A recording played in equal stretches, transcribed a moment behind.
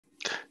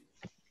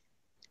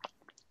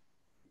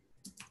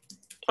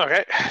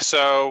Okay,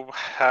 so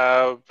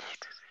uh,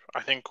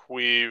 I think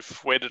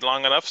we've waited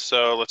long enough,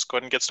 so let's go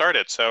ahead and get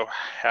started. So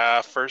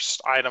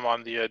first item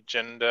on the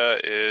agenda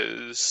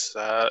is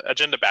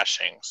agenda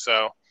bashing.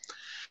 So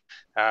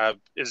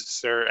is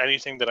there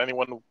anything that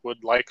anyone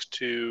would like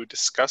to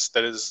discuss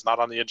that is not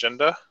on the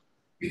agenda?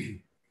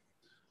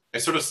 I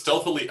sort of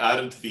stealthily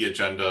added to the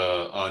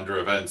agenda under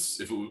events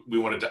if we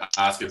wanted to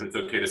ask if it's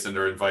okay to send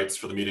our invites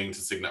for the meeting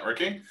to SIG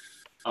Networking.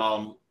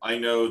 I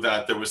know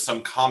that there was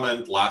some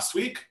comment last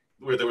week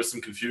where there was some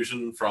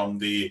confusion from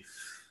the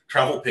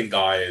travel ping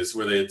guys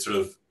where they had sort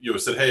of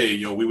said,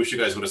 hey, we wish you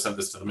guys would have sent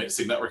this to the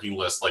SIG Networking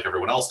list like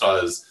everyone else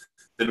does.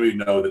 Then we'd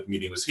know that the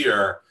meeting was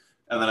here.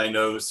 And then I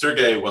know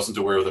Sergey wasn't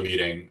aware of the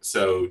meeting.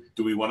 So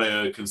do we want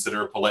to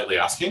consider politely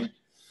asking?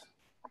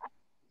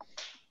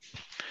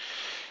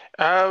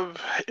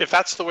 If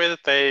that's the way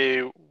that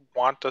they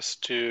want us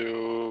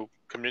to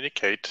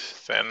communicate,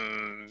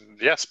 then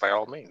yes, by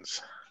all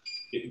means.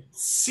 It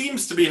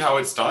seems to be how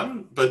it's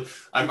done, but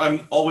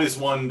I'm always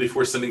one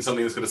before sending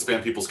something that's going to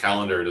spam people's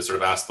calendar to sort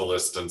of ask the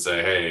list and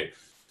say, hey,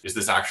 is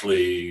this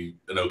actually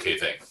an okay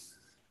thing?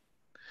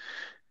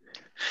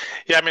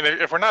 Yeah, I mean,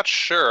 if we're not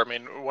sure, I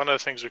mean, one of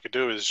the things we could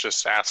do is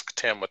just ask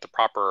Tim what the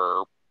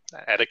proper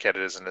etiquette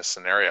is in this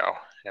scenario,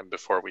 and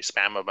before we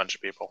spam a bunch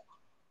of people.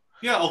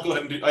 Yeah, I'll go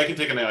ahead and I can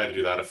take an AI to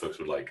do that if folks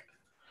would like.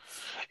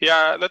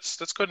 Yeah, let's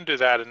go ahead and do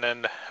that, and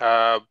then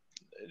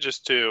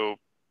just to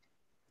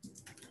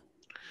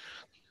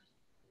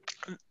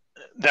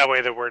that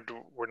way that we're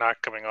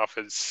not coming off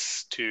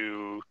as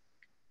too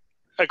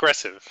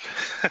aggressive.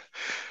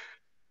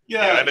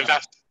 Yeah,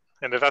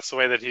 and if that's the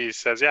way that he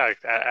says, yeah,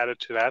 add it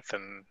to that,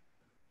 then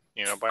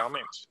by all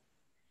means.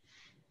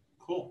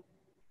 Cool.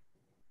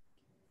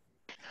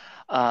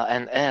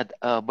 And Ed,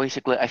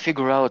 basically, I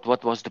figured out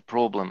what was the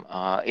problem.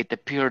 It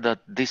appeared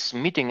that this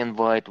meeting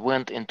invite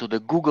went into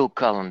the Google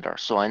Calendar.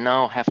 So I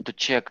now have to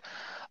check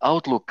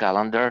Outlook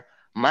Calendar,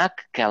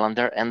 Mac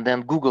Calendar, and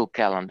then Google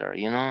Calendar,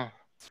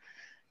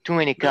 Too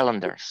many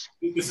calendars.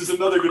 This is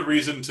another good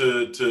reason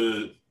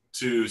to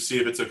see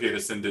if it's okay to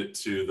send it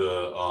to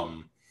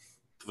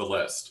the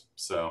list.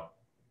 So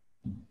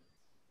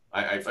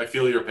I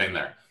feel your pain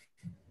there.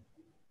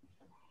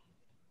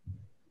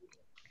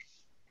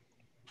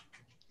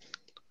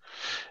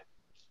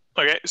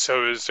 Okay,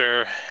 so is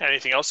there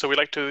anything else that we'd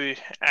like to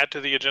add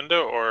to the agenda,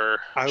 or?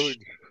 I would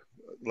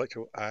like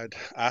to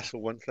ask for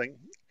one thing.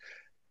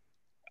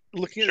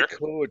 Looking at the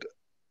code,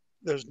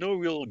 there's no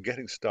real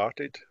getting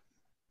started.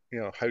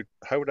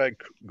 How would I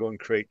go and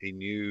create a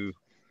new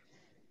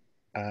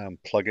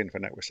plugin for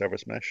network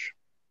service mesh?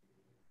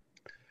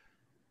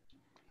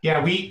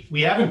 Yeah,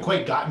 we haven't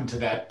quite gotten to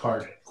that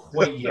part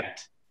quite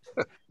yet.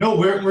 No,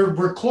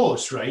 we're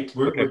close, right?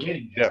 We're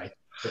getting there. Yeah.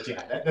 But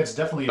yeah, that's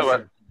definitely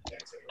a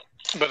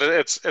but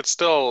it's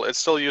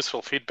still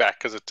useful feedback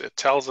because it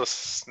tells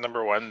us,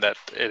 number one, that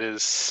it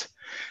is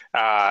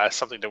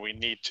something that we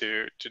need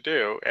to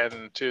do,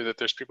 and two, that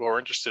there's people who are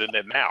interested in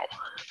it now.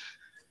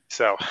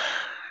 So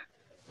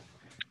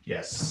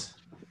yes.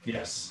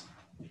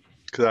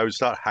 Because I would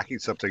start hacking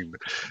something, but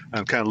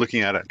I'm kind of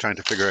looking at it, trying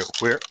to figure out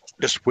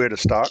where to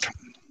start.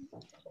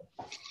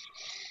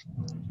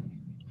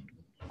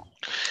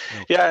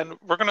 Yeah, and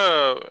we're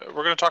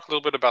gonna talk a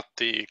little bit about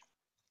the.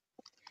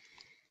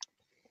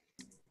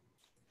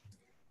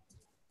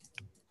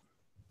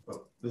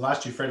 We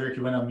lost you, Frederick.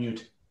 You went on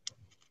mute.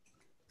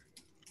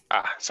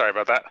 Sorry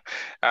about that.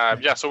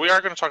 Yeah, so we are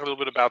going to talk a little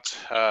bit about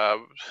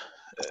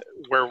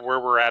where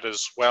we're at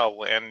as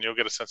well, and you'll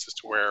get a sense as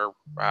to where,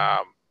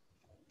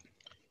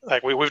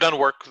 like we've done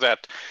work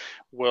that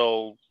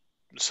will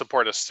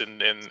support us in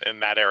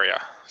that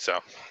area. So.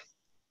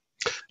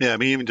 Yeah, I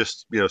mean, even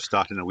just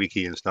starting a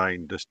wiki and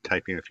starting just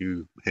typing a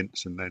few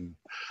hints, and then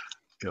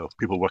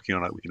people working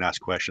on it, we can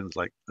ask questions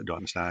like, I don't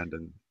understand,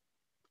 and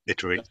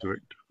iterate through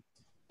it.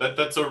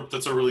 That's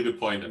a really good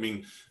point. I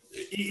mean,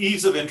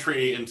 ease of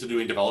entry into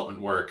doing development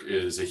work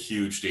is a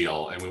huge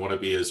deal, and we want to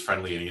be as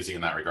friendly and easy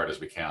in that regard as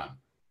we can.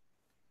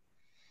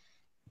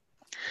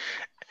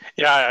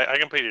 Yeah, I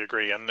completely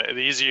agree. And the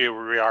easier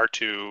we are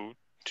to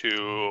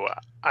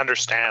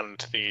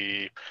understand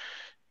the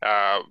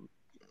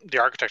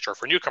architecture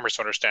for newcomers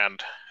to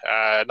understand,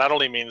 not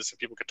only means that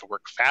people get to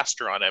work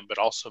faster on it, but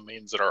also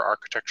means that our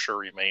architecture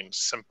remains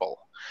simple,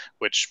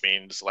 which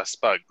means less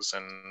bugs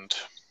and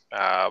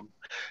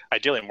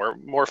ideally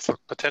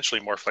potentially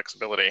more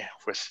flexibility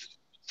with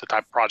the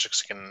type of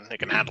projects it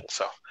can handle.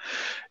 So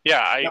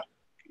yeah, I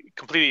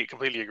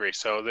completely agree.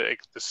 So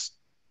this,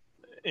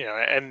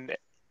 and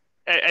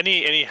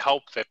any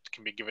help that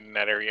can be given in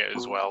that area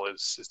as well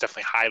is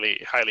definitely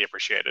highly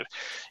appreciated.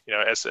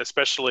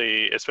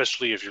 Especially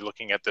if you're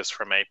looking at this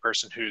from a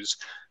person who's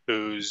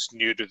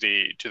new to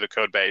the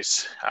code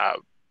base.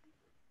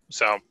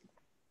 So.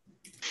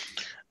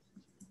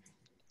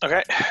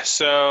 Okay,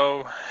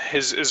 so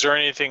is there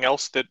anything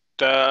else that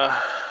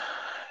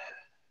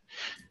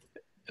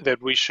that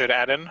we should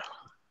add in?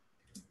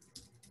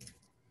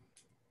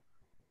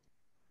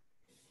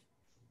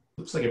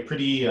 Looks like a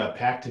pretty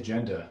packed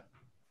agenda.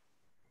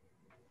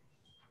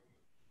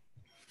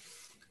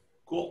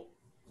 Cool.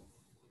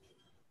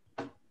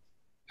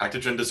 Packed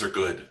agendas are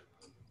good.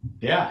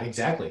 Yeah,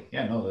 exactly.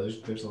 Yeah, no,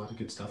 there's a lot of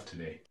good stuff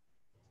today.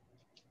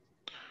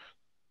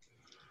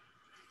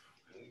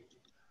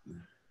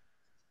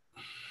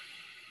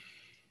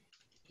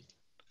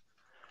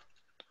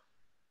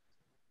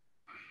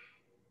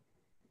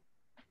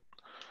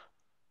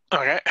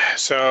 Okay,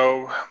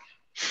 so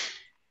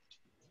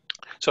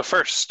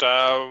first,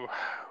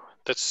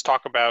 let's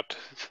talk about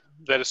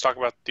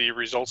the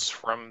results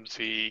from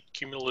the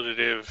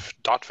cumulative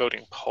dot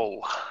voting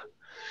poll.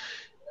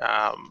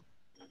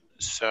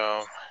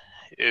 So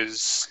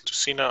is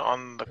Lucina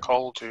on the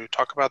call to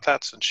talk about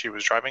that since she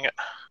was driving it?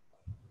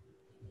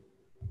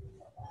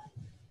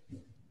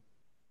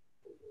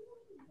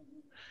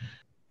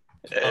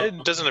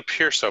 It doesn't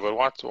appear so, but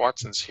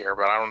Watson's here,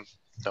 but I don't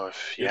know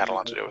if he had a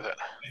lot to do with it.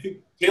 I think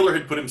Taylor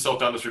had put himself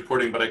down as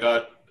reporting,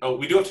 but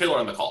we do have Taylor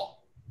on the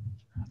call.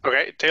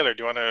 Okay, Taylor,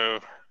 do you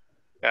want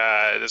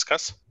to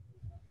discuss?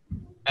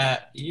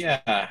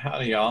 Yeah,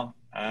 howdy y'all.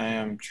 I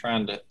am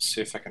trying to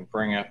see if I can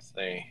bring up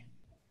the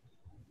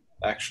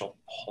actual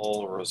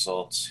poll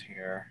results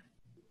here.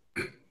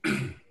 I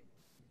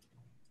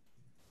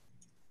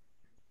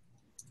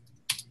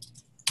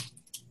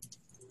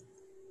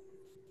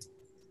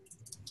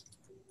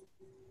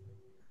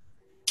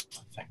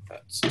think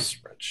that's a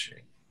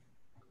spreadsheet.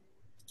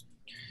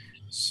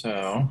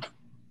 So,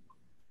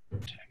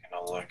 taking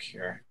a look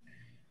here.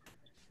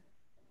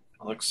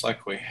 It looks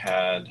like we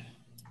had...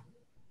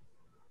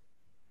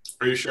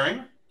 Are you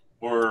sharing?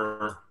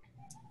 Or...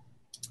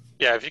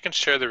 Yeah, if you can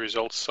share the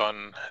results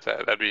on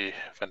that, that'd be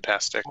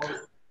fantastic.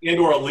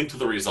 And/or a link to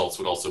the results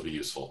would also be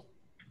useful.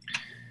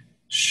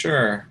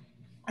 Sure.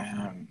 Give me a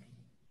moment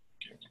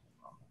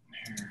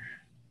here.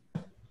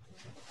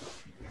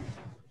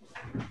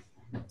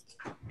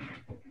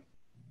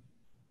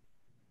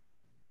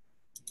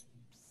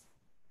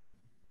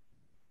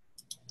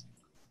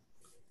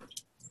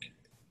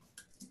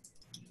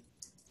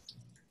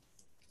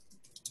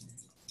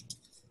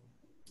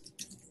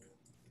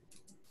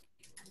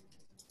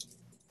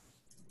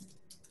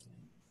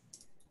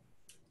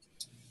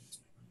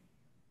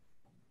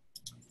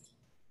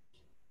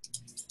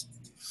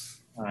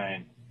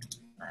 Right.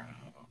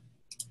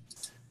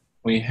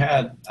 We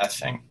had, I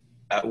think,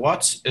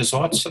 is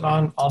Watson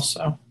on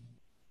also?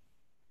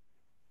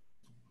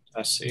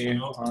 I see you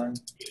on.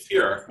 He's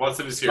here.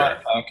 Watson is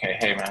here. Okay,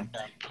 hey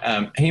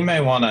man. He may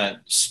want to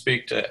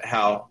speak to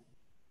how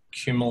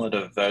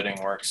cumulative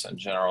voting works in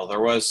general.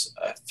 There was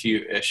a few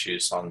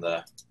issues on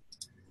the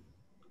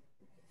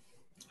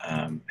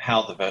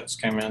how the votes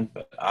came in,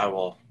 but I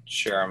will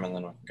share them and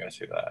then we can go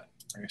through that.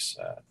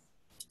 Reset.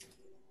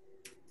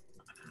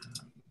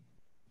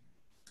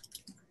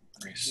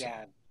 Reset.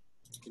 Yeah.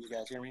 Can you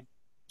guys hear me?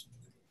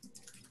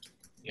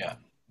 Yeah.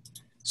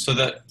 So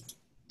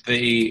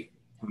the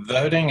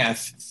voting, I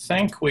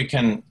think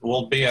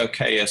we'll be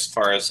okay as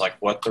far as like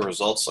what the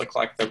results look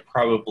like. They're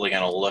probably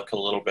going to look a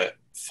little bit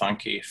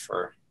funky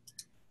for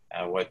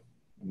what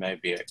may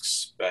be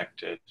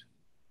expected.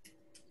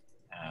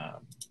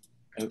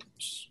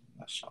 Oops,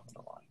 that's not what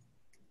I want.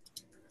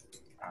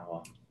 I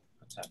will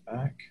put that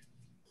back.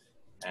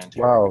 And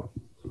wow,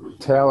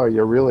 Taylor,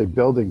 you're really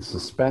building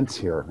suspense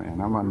here,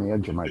 and I'm on the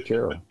edge of my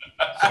chair.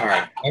 All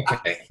right,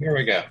 okay, here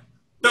we go.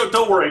 No,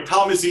 don't worry.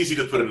 Tom is easy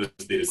to put in the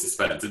state of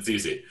suspense. It's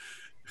easy.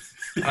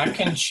 I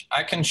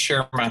can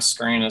share my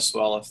screen as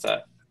well if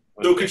that.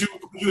 So could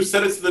you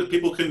set it so that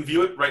people can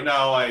view it? Right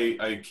now,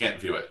 I can't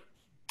view it.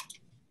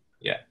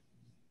 Yeah.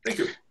 Thank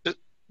you.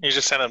 You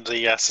just send him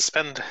the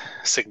suspend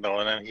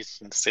signal, and then he's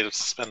in the state of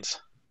suspense.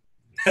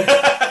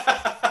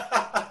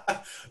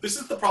 This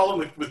is the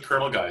problem with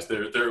kernel guys.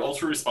 They're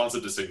ultra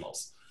responsive to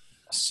signals.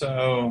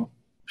 So,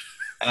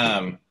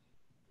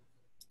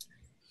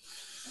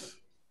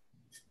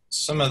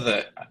 some of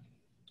the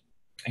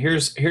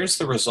here's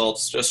the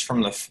results just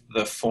from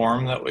the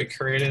form that we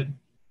created,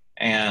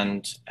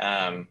 and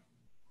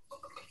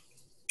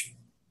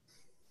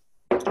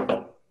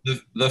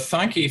the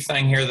funky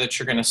thing here that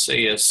you're going to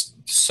see is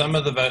some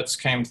of the votes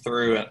came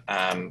through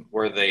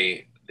where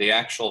the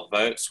actual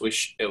votes,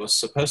 it was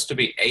supposed to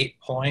be 8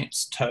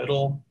 points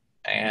total.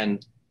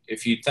 And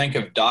if you think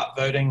of dot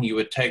voting, you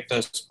would take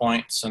those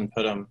points and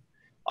put them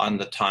on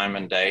the time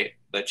and date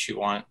that you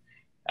want.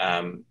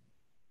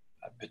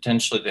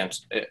 Potentially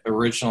the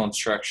original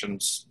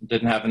instructions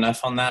didn't have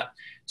enough on that.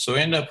 So we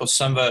end up with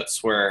some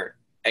votes where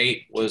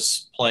 8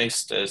 was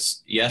placed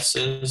as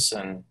yeses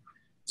and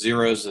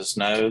 0s as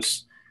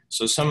nos.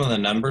 So some of the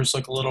numbers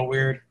look a little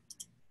weird.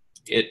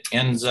 It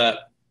ends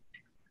up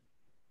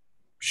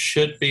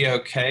should be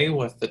okay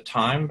with the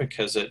time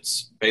because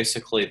it's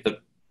basically the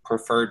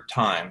preferred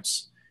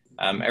times.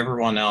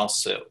 Everyone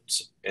else,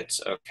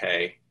 it's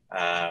okay.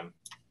 I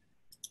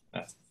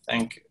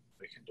think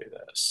we can do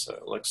this. So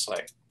it looks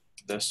like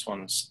this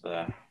one's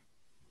the.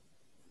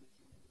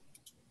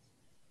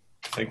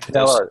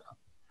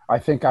 I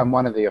think I'm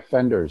one of the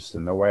offenders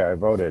in the way I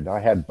voted.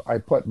 I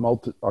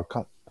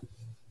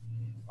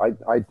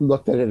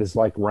looked at it as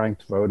like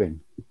ranked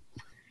voting.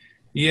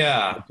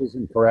 Yeah. Which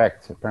isn't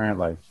correct,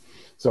 apparently.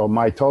 So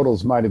my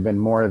totals might have been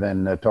more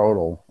than the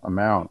total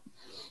amount.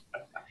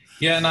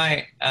 Yeah,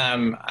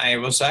 and I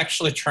was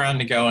actually trying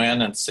to go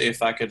in and see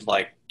if I could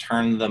like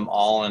turn them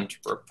all into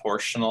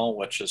proportional,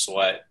 which is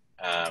what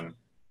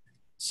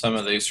some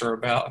of these are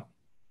about.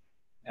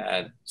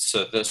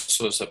 So this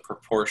was a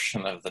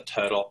proportion of the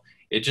total.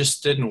 It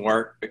just didn't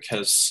work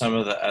because some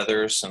of the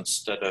others,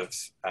 instead of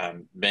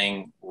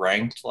being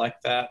ranked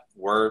like that,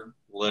 were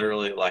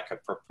literally like a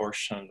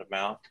proportionate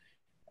amount.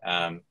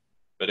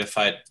 But if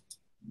I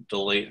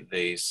delete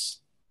these,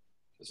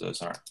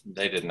 because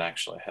they didn't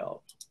actually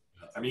help.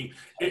 I mean,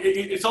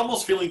 it's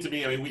almost feeling to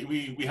me, I mean,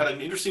 we had an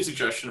interesting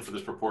suggestion for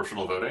this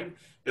proportional voting.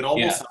 It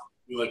almost sounds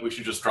like we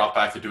should just drop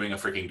back to doing a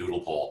freaking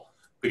doodle poll,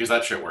 because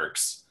that shit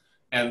works.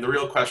 And the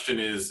real question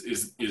is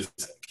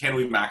can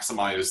we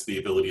maximize the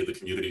ability of the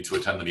community to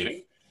attend the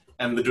meeting?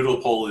 And the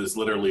doodle poll is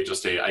literally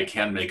just I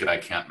can make it, I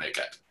can't make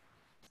it,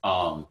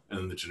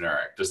 in the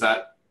generic. Does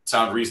that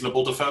sound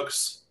reasonable to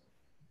folks?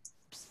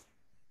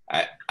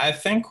 I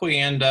think we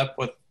end up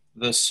with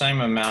the same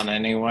amount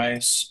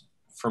anyways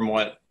from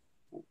what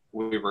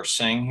we were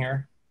seeing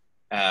here.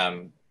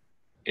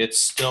 It's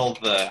still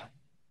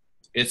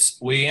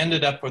we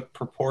ended up with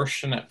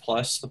proportionate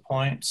plus the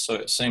points, so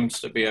it seems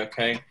to be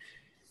okay.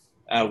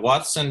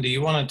 Watson, do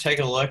you want to take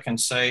a look and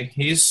say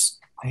he's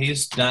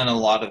done a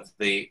lot of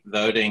the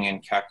voting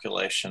and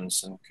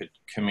calculations and could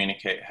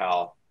communicate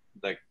how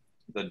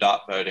the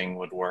dot voting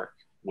would work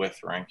with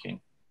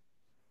ranking?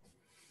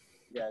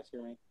 You guys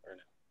hear me or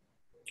no?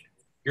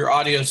 Your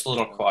audio's a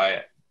little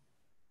quiet.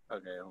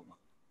 Okay, hold on.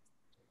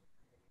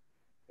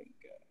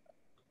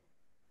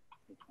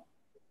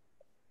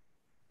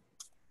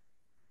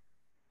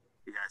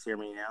 You guys hear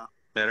me now?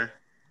 Better?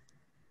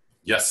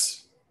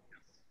 Yes.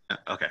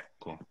 Okay,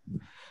 cool.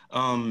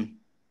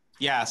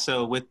 Yeah,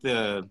 so with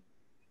the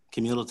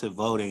cumulative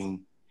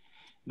voting,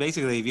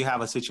 basically if you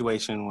have a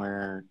situation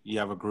where you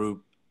have a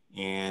group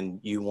and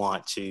you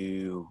want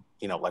to,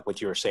 like what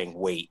you were saying,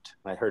 weight.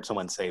 I heard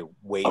someone say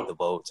weight the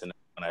votes, and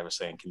when I was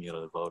saying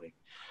cumulative voting.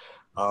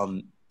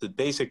 But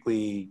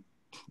basically,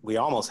 we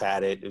almost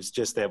had it. It's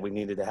just that we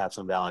needed to have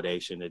some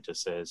validation. It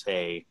just says,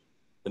 hey,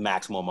 the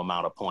maximum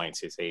amount of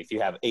points. You say if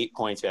you have 8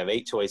 points, you have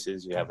 8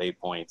 choices, you have 8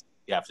 points,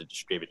 you have to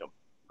distribute them.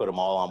 Put them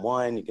all on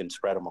one, you can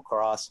spread them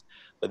across.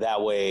 But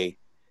that way,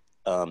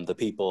 the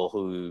people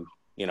who,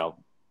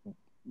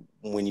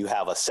 when you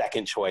have a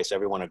second choice,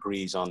 everyone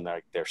agrees on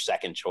their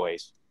second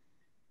choice,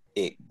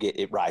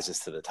 it rises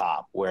to the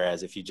top.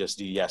 Whereas if you just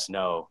do yes,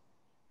 no,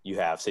 you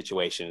have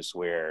situations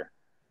where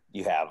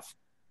you have,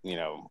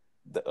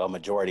 a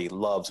majority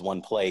loves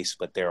one place,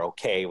 but they're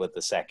okay with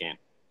the second.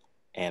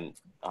 And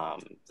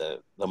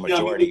the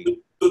majority. Yeah,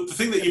 I mean, the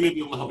thing that you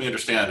maybe will help me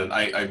understand, and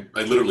I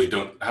literally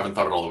haven't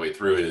thought it all the way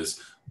through, is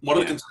one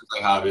of the concerns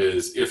I have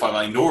is if a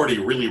minority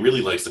really,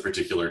 really likes a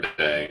particular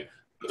day,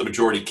 but the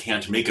majority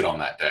can't make it on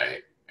that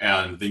day,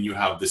 and then you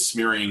have this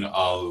smearing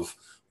of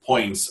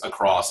points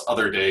across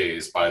other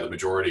days by the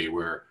majority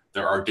where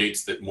there are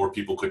dates that more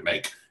people could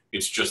make.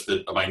 It's just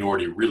that a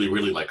minority really,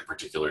 really like a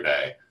particular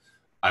day.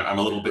 I'm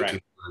a little bit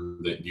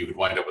concerned that you could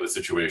wind up with a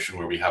situation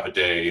where we have a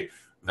day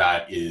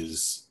that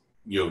is,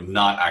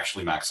 not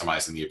actually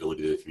maximizing the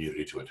ability of the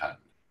community to attend.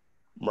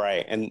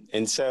 Right.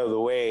 And so the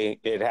way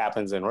it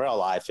happens in real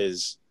life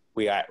is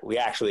we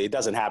actually, it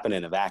doesn't happen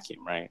in a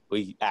vacuum, right?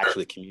 We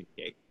actually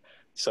communicate.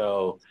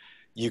 So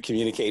you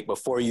communicate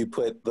before you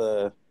put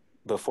the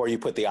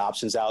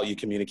options out, you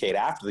communicate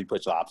after you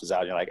put the options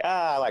out. You're like,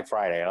 I like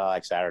Friday, I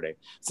like Saturday.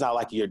 It's not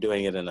like you're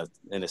doing it in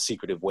a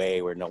secretive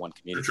way where no one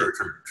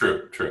communicates.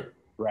 True.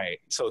 Right.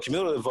 So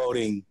cumulative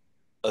voting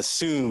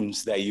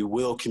assumes that you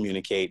will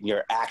communicate and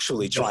you're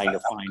actually trying to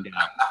find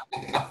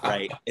out,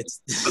 right?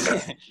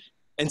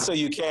 And so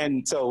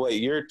what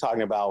you're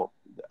talking about,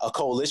 a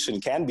coalition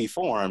can be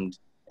formed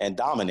and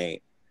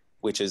dominate,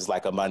 which is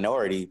like a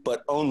minority,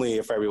 but only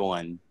if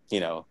everyone,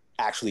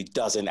 actually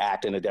doesn't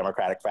act in a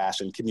democratic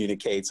fashion,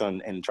 communicates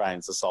and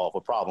trying to solve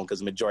a problem, because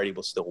the majority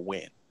will still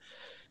win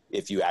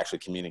if you actually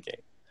communicate.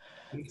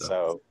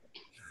 So.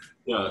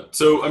 Yeah,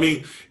 so I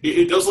mean,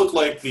 it does look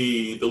like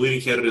the leading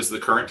candidate is the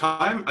current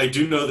time. I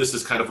do know this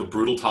is kind of a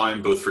brutal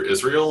time both for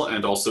Israel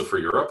and also for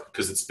Europe,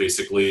 because it's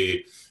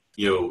basically,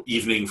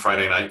 evening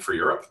Friday night for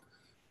Europe.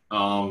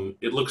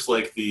 It looks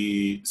like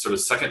the sort of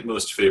second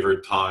most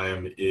favored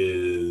time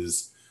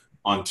is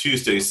on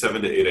Tuesday,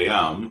 7 to 8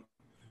 a.m.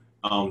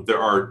 There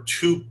are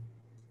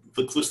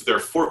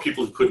 4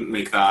 people who couldn't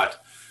make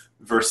that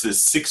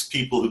versus 6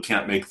 people who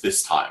can't make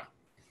this time,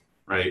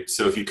 right?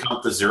 So if you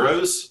count the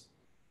zeros,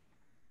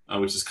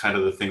 which is kind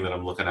of the thing that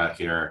I'm looking at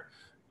here.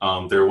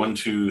 There are 1,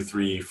 2,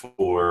 3,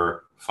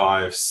 4,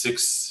 5,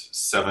 6,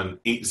 7,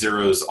 8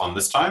 zeros on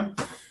this time.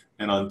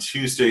 And on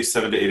Tuesday,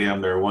 7 to 8 a.m.,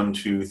 there are 1,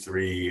 2,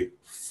 3,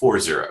 4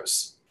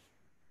 zeros.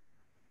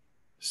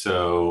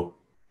 So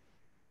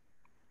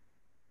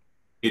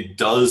it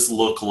does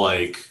look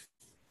like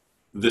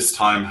this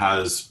time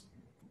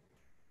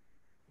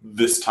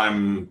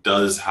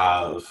does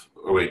have,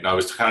 oh wait, no, I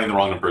was counting the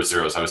wrong number of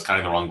zeros. I was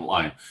counting the wrong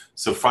line.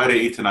 So Friday,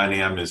 8 to 9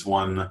 a.m. is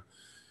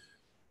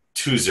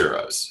 2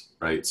 zeros,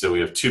 right? So we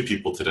have 2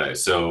 people today.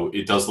 So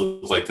it does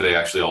look like today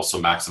actually also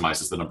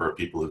maximizes the number of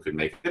people who could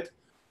make it.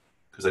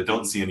 because I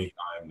don't see any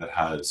time that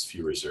has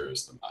fewer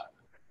zeros than that.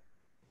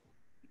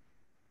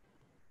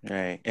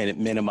 Right, and it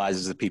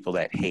minimizes the people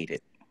that hate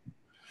it.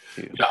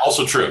 Too. Yeah,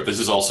 also true. This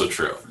is also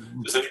true.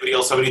 Does anybody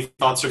else have any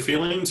thoughts or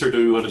feelings, or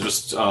do we want to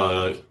just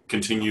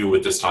continue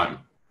with this time?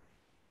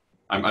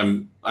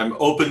 I'm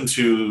open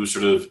to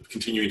sort of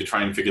continuing to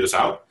try and figure this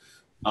out,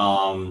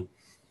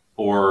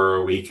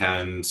 or we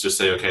can just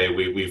say, okay,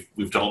 we've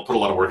put a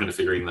lot of work into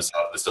figuring this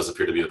out. This does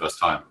appear to be the best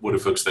time. What do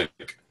folks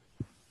think?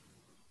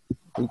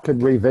 We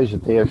could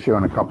revisit the issue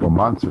in a couple of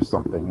months or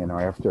something, you know,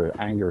 after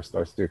anger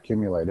starts to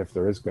accumulate, if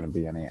there is going to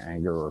be any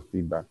anger or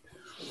feedback.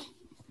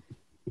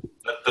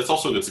 That's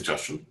also a good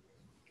suggestion.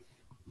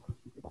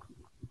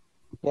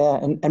 Yeah,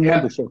 and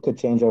membership could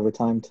change over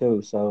time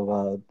too.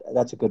 So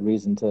that's a good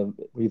reason to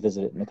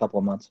revisit it in a couple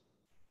of months.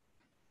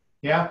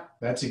 Yeah,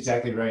 that's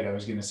exactly right. I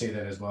was going to say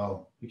that as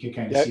well. We could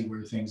kind of see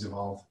where things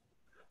evolve.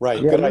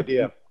 Right, Yeah, good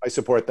idea. I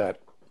support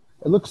that.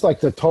 It looks like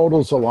the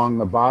totals along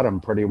the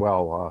bottom pretty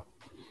well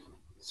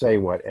say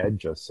what Ed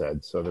just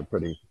said, so they're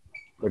pretty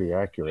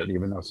accurate,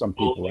 even though some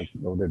people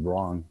voted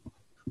wrong.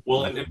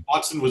 Well, and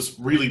Watson was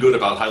really good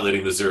about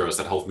highlighting the zeros.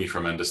 That helped me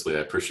tremendously. I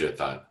appreciate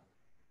that.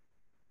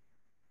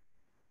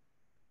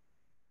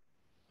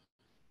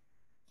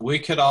 We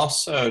could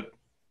also,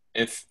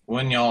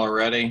 when y'all are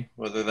ready,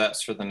 whether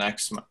that's for the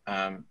next,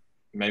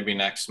 maybe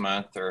next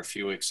month or a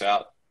few weeks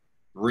out,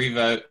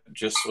 revote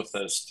just with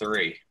those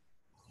three.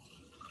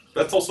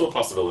 That's also a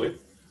possibility.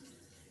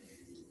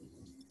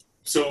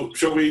 So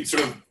shall we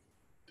sort of,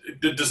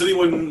 does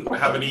anyone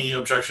have any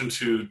objection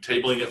to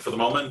tabling it for the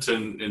moment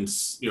and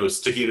you know,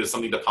 sticking it as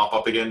something to pop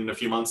up again in a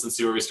few months and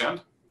see where we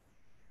stand?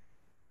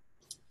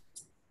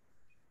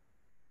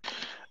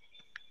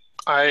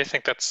 I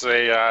think that's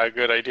a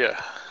good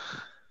idea.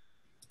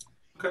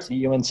 Okay. See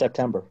you in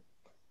September.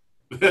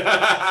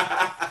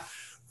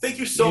 Thank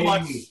you so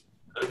much.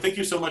 Thank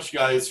you so much,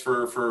 guys,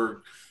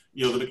 for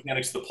you know, the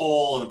mechanics of the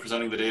poll and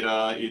presenting the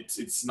data.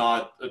 It's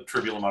not a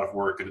trivial amount of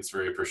work, and it's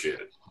very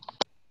appreciated.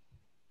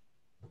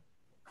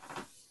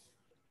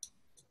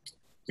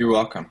 You're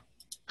welcome.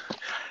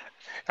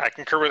 I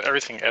concur with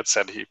everything Ed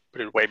said. He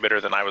put it way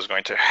better than I was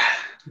going to.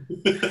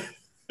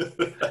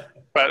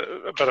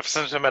 but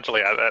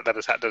sentimentally,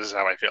 that is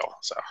how I feel.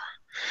 So,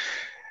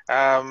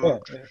 Yeah,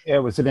 it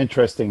was an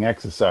interesting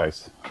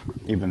exercise,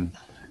 even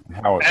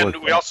how it worked.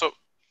 And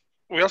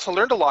we also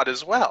learned a lot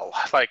as well.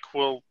 Like,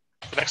 the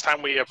next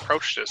time we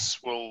approach this,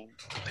 we'll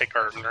take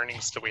our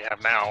learnings that we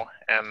have now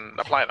and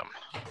apply them.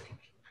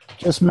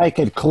 Just make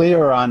it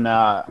clear on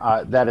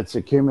that it's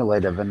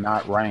accumulative and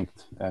not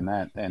ranked, and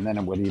then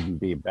it would even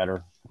be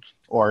better.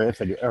 Or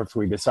if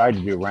we decide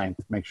to do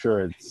ranked, make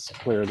sure it's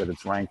clear that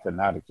it's ranked and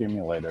not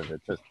accumulative.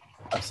 It just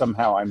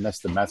somehow I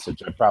missed the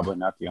message. I'm probably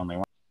not the only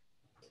one.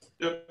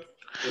 Yep,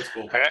 that's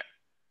cool. Okay.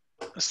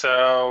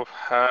 So,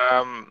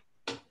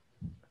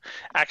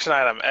 action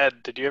item.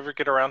 Ed, did you ever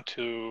get around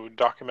to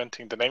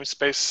documenting the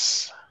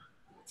namespace?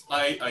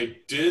 I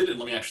did, and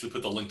let me actually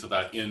put the link to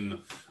that in.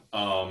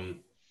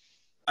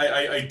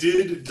 I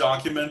did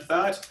document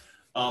that.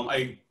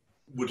 I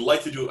would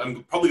like to do,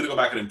 I'm probably going to go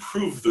back and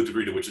improve the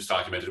degree to which it's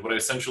documented. What I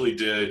essentially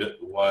did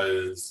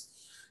was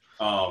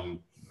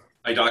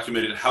I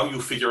documented how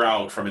you figure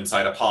out from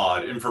inside a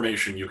pod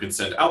information you can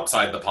send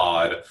outside the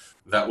pod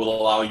that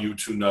will allow you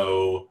to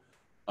know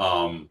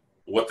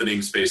what the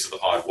namespace of the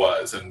pod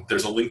was. And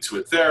there's a link to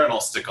it there, and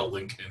I'll stick a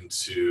link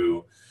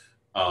into,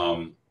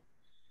 I'll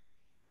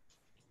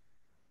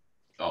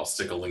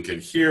stick a link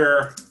in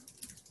here.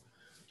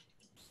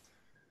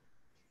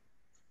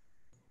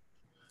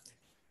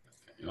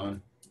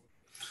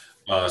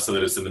 So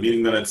that it's in the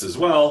meeting minutes as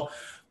well.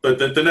 But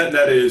the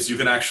net is you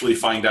can actually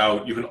find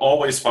out, you can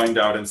always find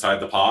out inside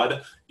the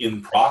pod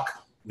in proc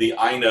the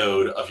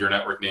inode of your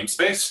network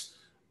namespace.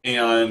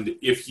 And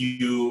if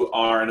you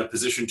are in a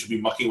position to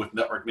be mucking with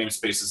network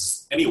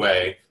namespaces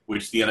anyway,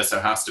 which the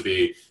NSM has to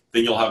be,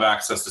 then you'll have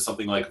access to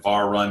something like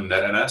var run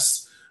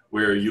netns,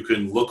 where you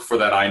can look for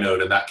that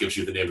inode and that gives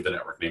you the name of the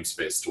network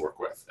namespace to work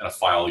with and a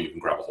file you can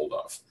grab a hold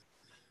of.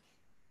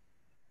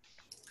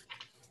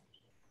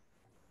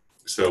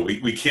 So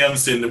we can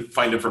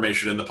find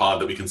information in the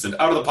pod that we can send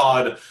out of the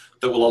pod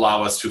that will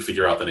allow us to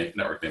figure out the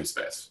network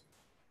namespace.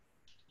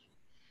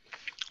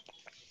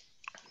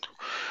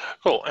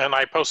 Cool, and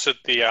I posted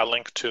the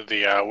link to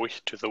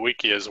the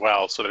wiki as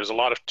well. So there's a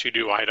lot of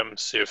to-do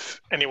items. If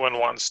anyone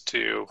wants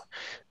to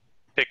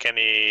pick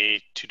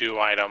any to-do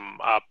item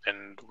up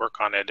and work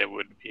on it, it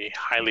would be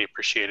highly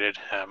appreciated.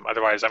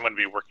 Otherwise, I'm going to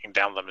be working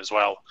down them as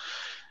well.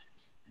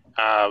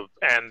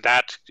 And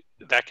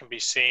that can be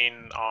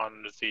seen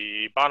on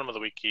the bottom of the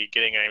wiki,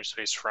 getting a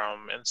namespace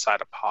from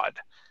inside a pod.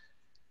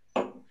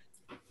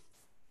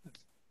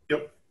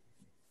 Yep.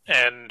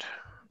 And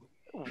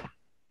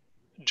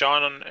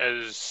John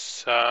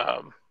has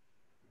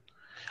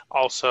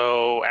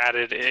also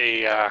added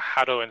a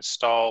how to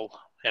install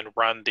and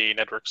run the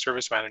network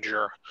service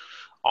manager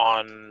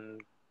on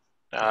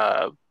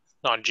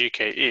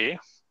GKE.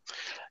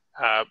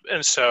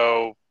 And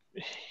so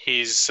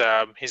he's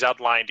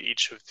outlined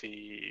each of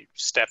the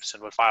steps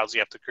and what files you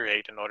have to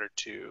create in order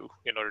to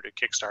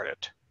kickstart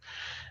it.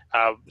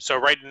 So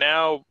right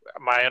now,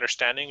 my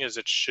understanding is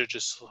it should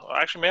just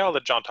actually. Maybe I'll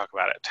let John talk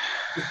about it.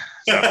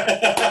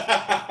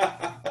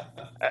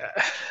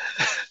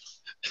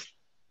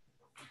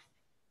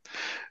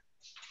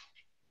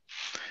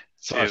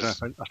 So,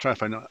 I'll try to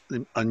find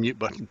the unmute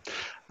button.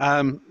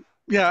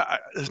 Yeah,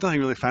 there's nothing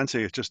really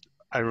fancy. It's just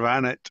I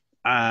ran it,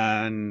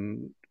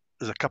 and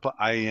there's a couple of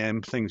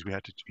IAM things we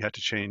had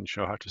to change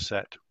or had to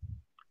set.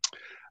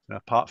 And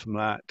apart from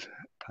that,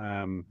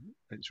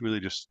 it's really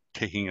just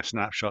taking a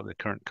snapshot of the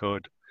current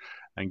code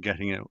and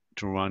getting it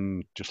to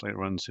run just like it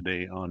runs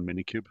today on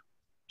Minikube.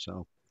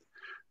 So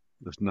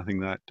there's nothing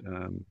that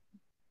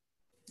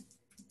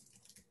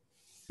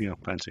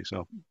fancy.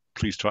 So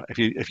please try.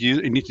 If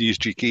you need to use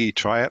GKE,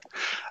 try it.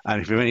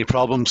 And if you have any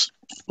problems,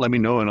 let me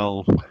know and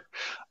I'll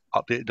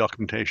update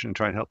documentation and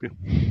try and help you.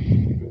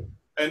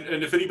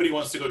 And if anybody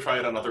wants to go try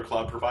it on other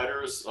cloud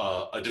providers,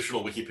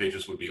 additional wiki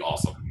pages would be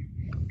awesome.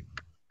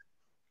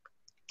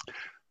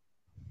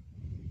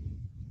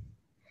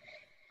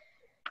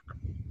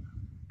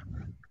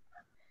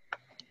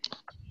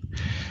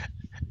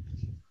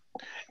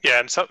 Yeah,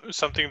 and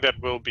something that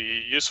will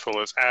be useful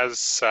is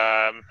as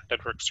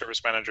Network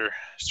Service Manager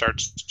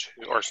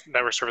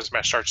Network Service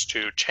Mesh starts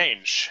to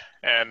change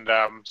and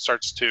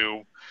starts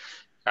to,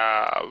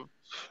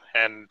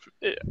 and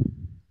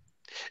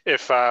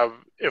if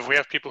we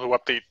have people who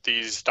update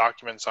these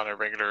documents on a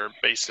regular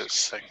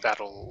basis, like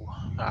that'll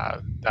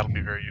be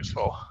very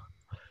useful.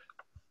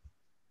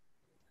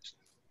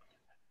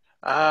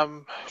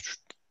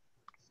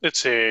 Let's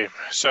see.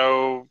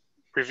 So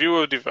review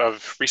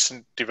of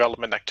recent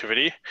development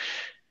activity.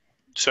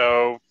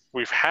 So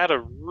we've had a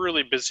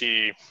really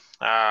busy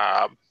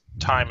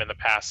time in the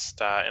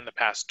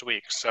past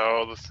week.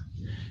 So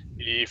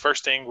the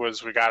first thing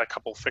was we got a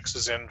couple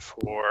fixes in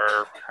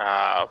for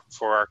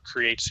our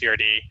Create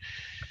CRD.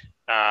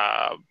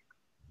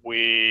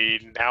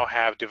 We now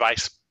have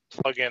device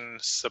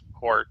plugin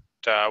support.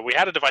 We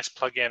had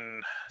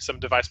some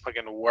device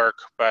plugin work,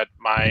 but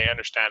my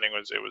understanding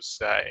was it was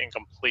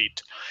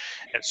incomplete.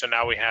 And so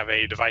now we have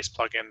a device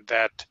plugin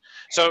that,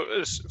 so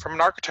from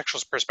an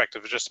architectural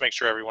perspective, just to make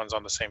sure everyone's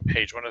on the same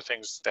page, one of the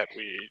things that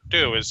we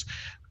do is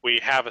we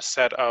have a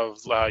set of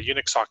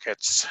Unix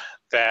sockets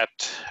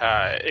that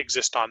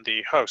exist on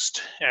the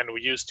host, and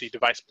we use the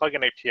device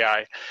plugin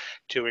API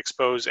to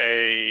expose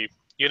a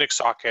Unix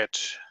socket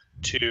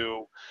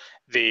to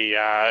the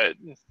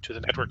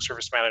Network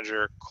Service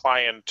Manager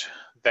client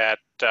that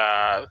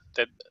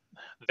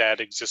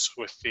exists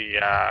with the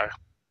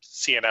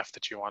CNF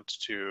that you want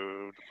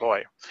to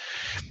deploy.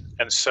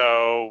 And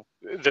so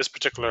this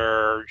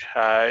particular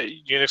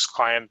Unix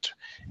client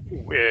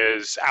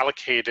is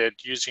allocated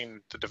using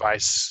the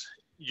device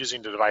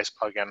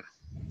plugin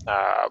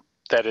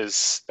that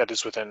is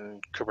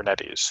within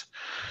Kubernetes.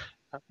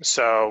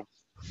 So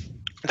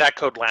that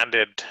code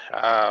landed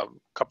a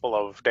couple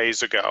of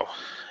days ago,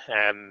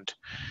 and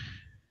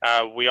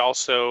we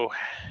also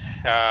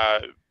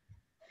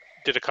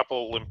did a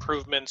couple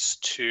improvements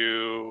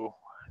to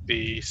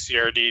the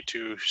CRD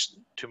to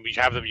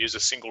have them use a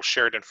single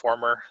shared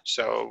informer.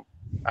 So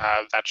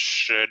that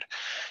should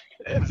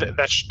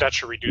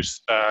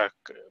reduce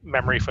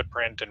memory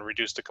footprint and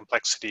reduce the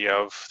complexity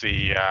of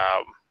the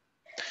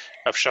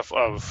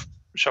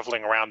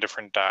shuffling around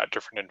different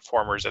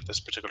informers at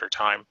this particular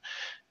time.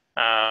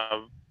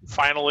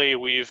 Finally,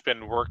 we've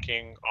been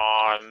working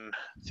on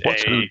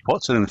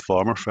what's an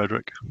informer,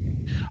 Frederick?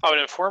 Oh, an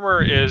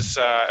informer is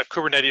a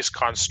Kubernetes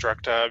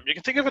construct. You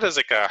can think of it as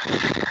like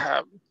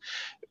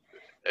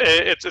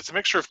it's a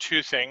mixture of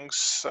two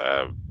things.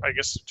 I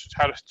guess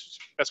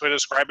best way to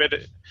describe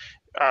it.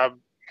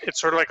 It's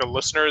sort of like a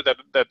listener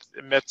that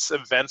emits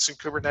events in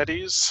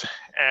Kubernetes,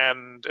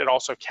 and it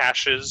also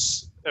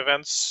caches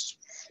events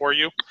for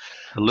you.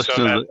 A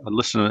listener.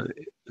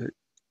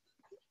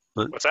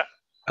 What's that?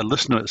 A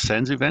listener that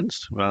sends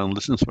events rather than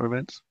listens for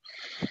events?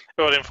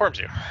 Well, it informs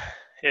you.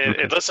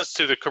 Okay. It listens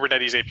to the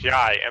Kubernetes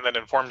API and then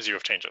informs you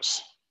of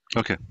changes.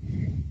 Okay.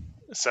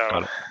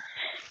 So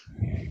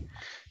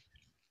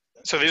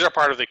these are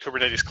part of the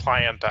Kubernetes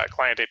client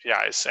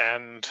APIs.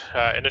 And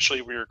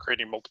initially we were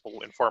creating multiple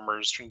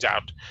informers. Turns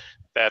out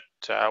that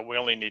we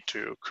only need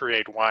to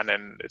create one,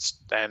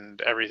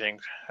 and everything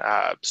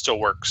still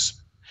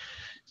works,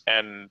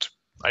 and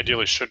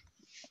ideally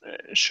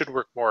should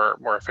work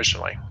more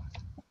efficiently.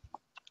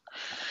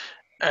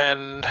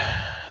 And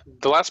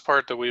the last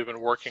part that we've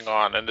been working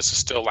on, and this is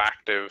still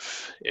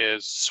active,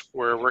 is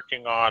we're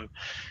working on,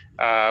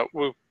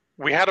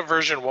 we had a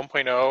version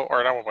 1.0,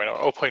 or not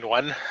 1.0,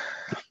 0.1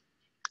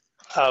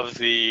 of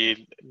the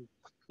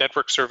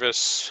network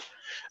service,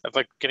 of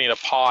like getting a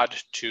pod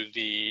to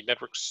the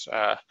network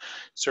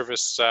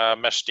service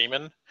mesh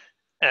daemon.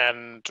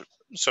 And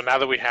so now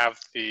that we have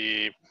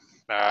the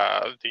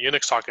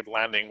Unix socket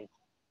landing,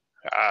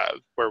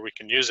 where we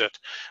can use it,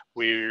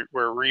 we're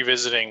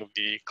revisiting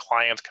the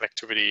client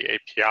connectivity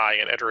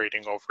API and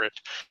iterating over it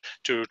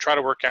to try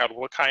to work out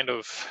what kind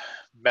of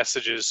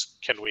messages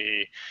can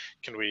we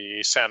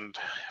send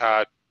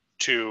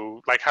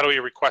to, like, how do we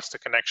request a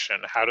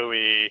connection? How do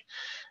we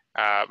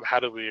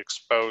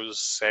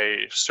expose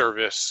a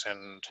service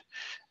and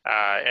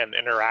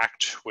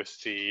interact with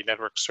the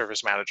network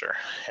service manager?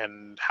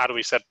 And how do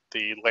we set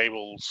the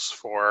labels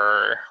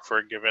for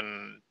a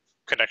given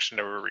connection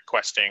that we're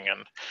requesting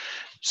and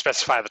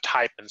specify the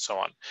type and so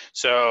on?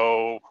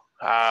 So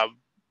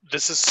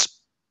this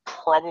is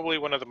probably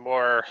one of the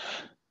more,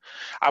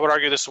 I would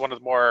argue this is one of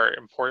the more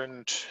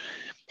important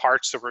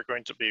parts that we're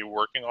going to be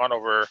working on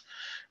over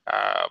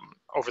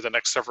the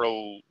next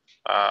several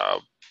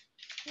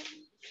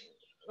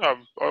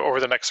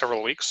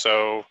weeks.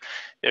 So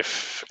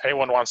if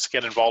anyone wants to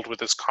get involved with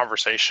this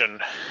conversation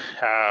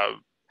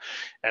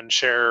and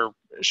share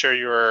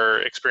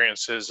your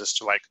experiences as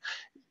to, like,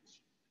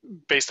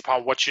 based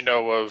upon what you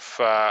know of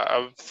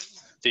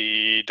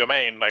the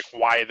domain, like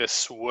why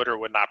this would or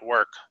would not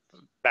work,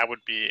 that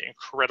would be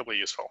incredibly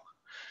useful.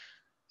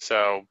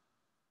 So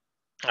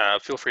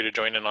feel free to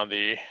join in on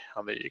the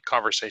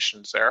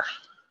conversations there.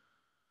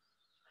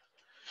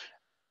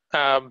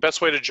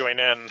 Best way to join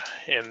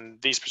in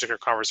these particular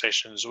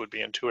conversations would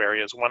be in two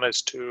areas. One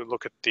is to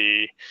look at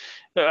the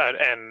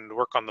and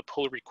work on the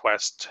pull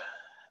request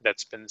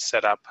that's been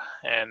set up,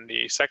 and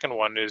the second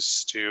one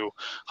is to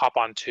hop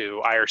onto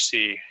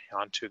IRC,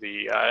 onto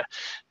the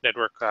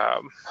network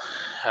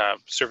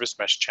service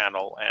mesh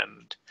channel,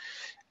 and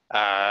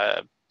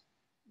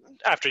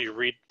after you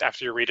read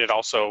it,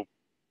 also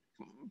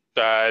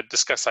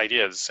discuss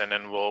ideas, and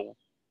then we'll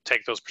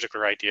take those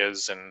particular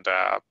ideas and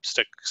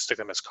stick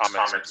them as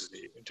comments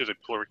into the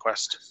pull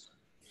request.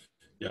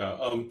 Yeah,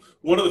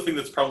 one other thing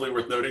that's probably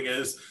worth noting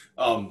is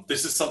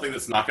this is something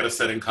that's not going to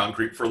set in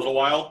concrete for a little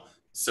while.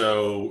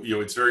 So,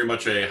 it's very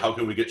much a how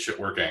can we get shit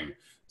working.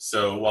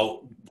 So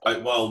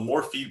while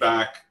more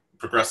feedback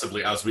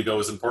progressively as we go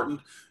is important,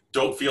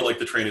 don't feel like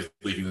the train is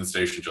leaving the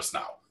station just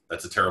now.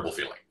 That's a terrible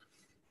feeling.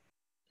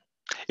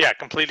 Yeah,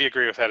 completely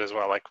agree with that as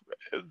well. Like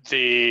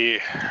this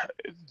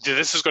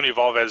is going to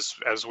evolve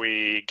as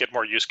we get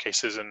more use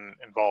cases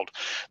involved.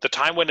 The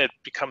time when it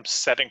becomes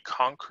set in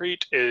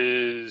concrete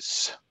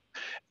is,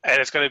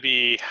 and it's going to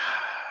be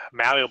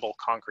malleable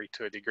concrete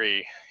to a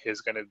degree,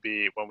 is going to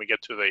be when we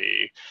get to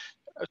the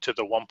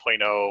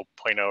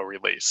 1.0.0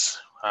 release,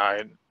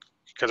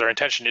 because our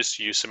intention is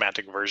to use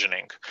semantic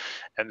versioning,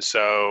 and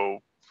so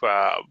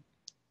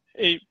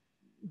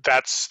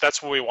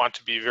that's where we want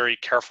to be very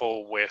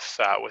careful with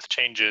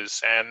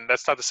changes. And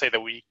that's not to say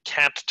that we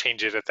can't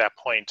change it at that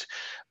point,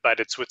 but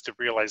it's with the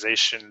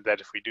realization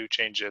that if we do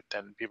change it,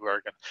 then people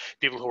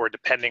who are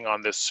depending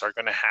on this are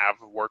going to have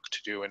work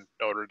to do in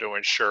order to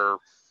ensure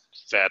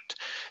that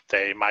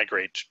they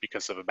migrate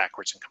because of a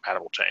backwards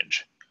incompatible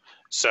change.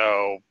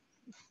 So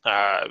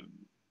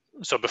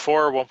so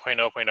before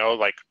 1.0.0,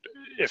 like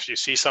if you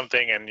see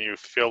something and you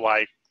feel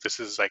like this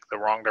is like the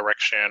wrong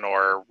direction,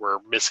 or we're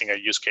missing a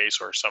use case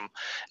or some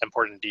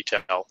important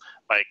detail,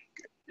 like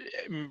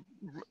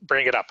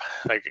bring it up.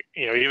 Like,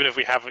 even if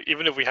we have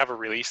a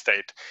release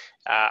date,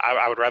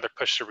 I would rather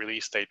push the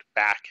release date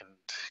back and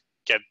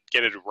get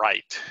it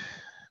right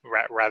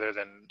rather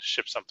than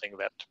ship something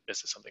that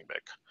misses something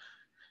big.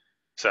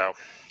 So.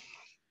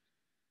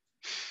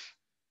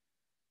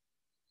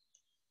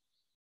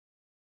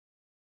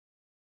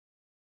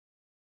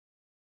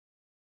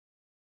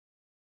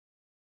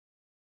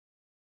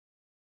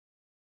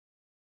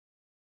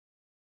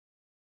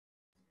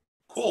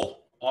 Cool,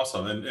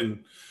 awesome,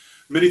 and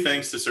many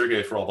thanks to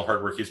Sergey for all the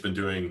hard work he's been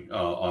doing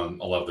on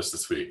a lot of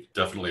this week.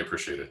 Definitely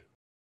appreciate it.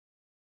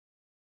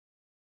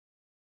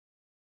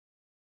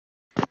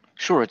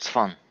 Sure, it's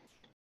fun.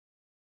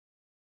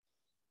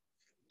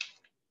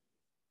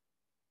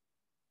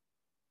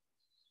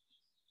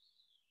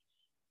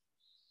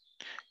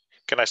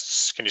 Can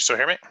you still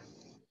hear me?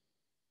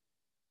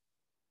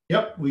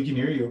 Yep, we can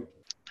hear you.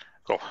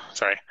 Cool.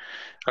 Sorry.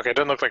 Okay, it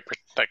doesn't look like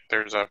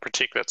there's a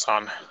Pratik that's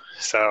on.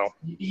 So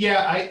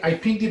yeah, I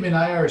pinged him in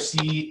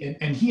IRC,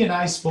 and he and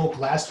I spoke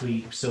last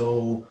week.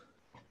 So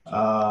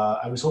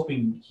I was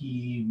hoping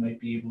he might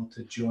be able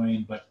to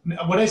join. But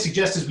what I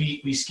suggest is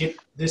we skip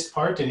this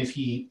part, and if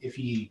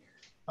he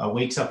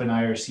wakes up in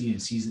IRC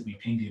and sees that we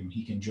pinged him,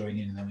 he can join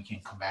in, and then we can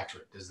come back to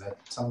it. Does that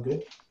sound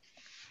good?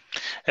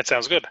 It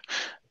sounds good.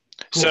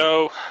 Cool.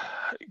 So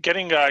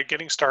getting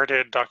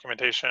started,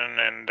 documentation,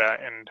 and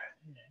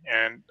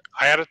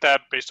I added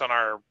that based on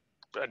our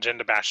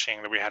agenda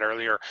bashing that we had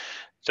earlier.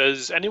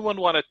 Does anyone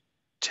want to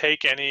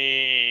take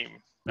any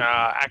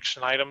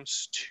action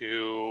items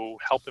to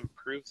help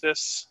improve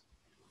this?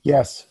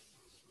 Yes.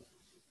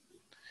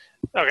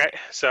 Okay,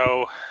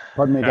 so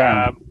put me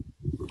down.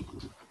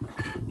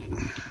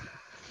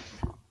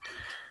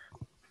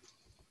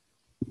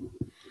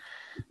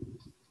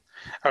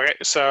 Okay,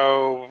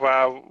 so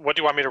what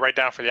do you want me to write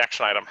down for the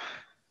action item?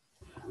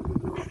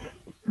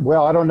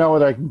 Well, I don't know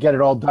whether I can get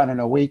it all done in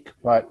a week,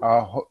 but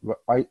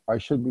I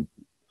should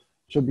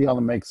should be able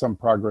to make some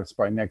progress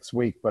by next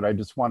week, but I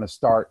just want to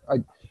start.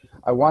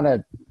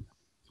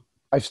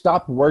 I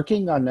stopped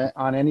working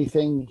on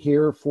anything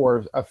here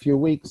for a few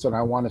weeks, and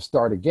I want to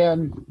start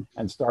again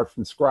and start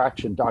from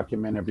scratch and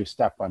document every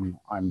step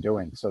I'm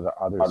doing so that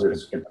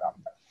others can pick it up.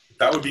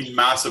 That would be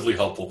massively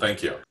helpful.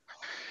 Thank you.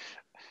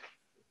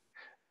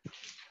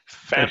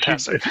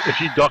 Fantastic.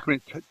 If you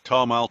document,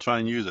 Tom, I'll try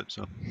and use it.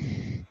 So.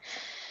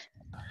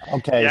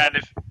 Okay. Yeah,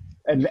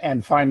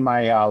 and find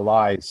my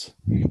lies.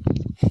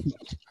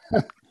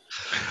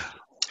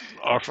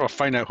 Or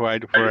find out where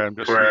I'm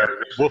just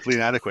woefully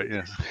inadequate.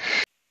 Yeah.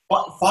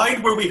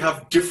 Find where we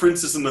have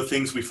differences in the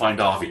things we find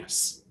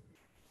obvious.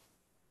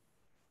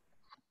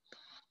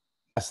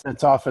 Yes,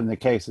 that's often the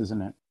case,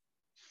 isn't it?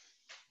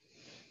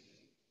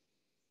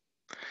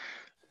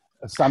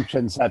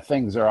 Assumptions that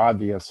things are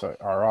obvious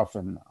are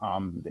often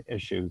the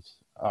issues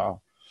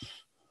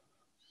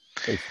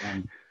based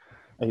on,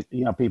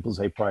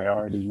 people's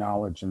priority,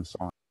 knowledge, and so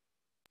on.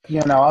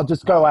 I'll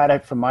just go at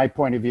it from my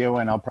point of view,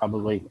 and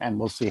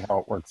we'll see how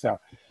it works out.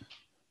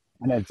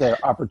 And it's an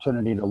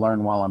opportunity to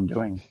learn while I'm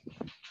doing.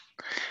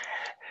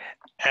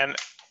 And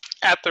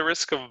at the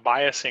risk of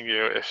biasing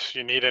you, if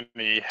you need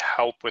any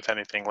help with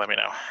anything, let me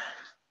know.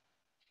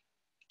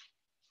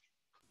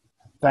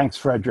 Thanks,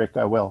 Frederick.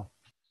 I will.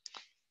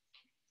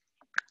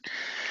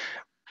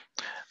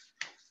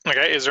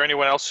 Okay, is there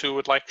anyone else who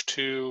would like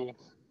to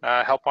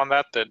help on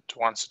that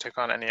wants to take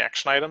on any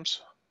action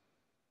items?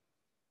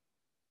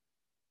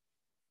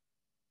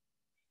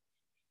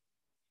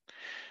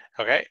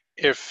 Okay,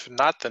 if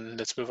not, then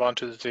let's move on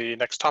to the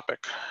next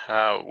topic.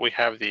 We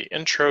have the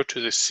intro to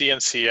the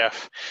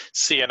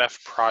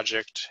CNF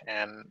project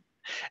and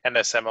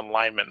NSM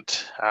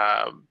alignment.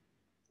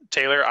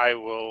 Taylor, I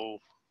will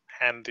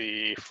hand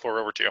the floor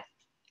over to you.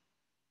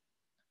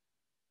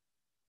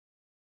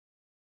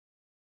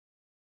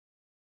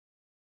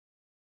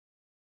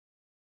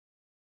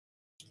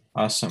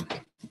 Awesome.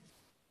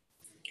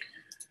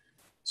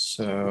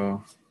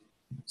 So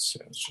let's see,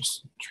 I was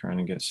just trying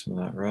to get some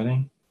of that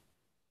ready.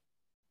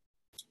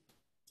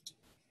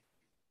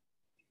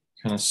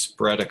 Kind of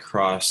spread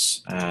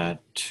across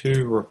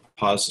 2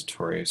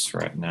 repositories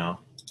right now.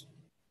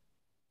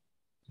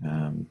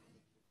 I'm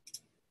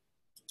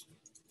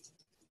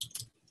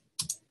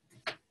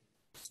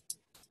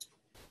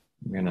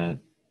gonna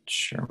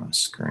share my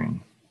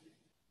screen.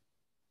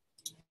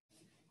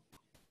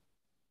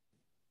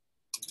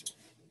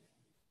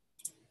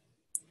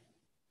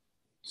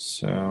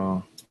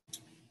 So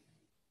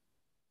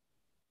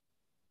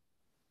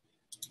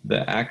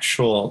the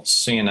actual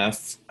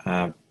CNF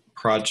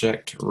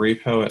project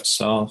repo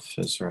itself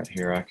is right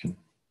here. I can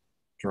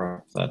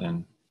drop that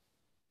in.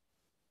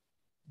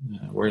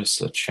 Where does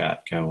the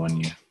chat go when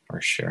you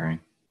are sharing?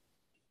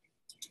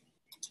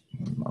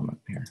 One moment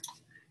here.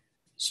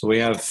 So we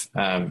have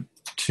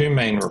 2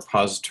 main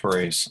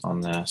repositories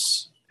on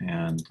this,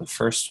 and the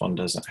first one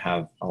doesn't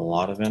have a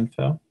lot of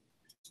info,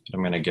 but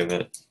I'm going to give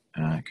it,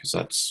 because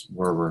that's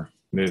where we're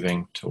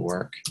moving to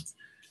work,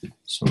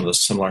 some of the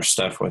similar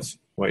stuff with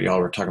what y'all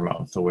were talking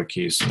about with the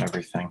wikis and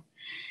everything.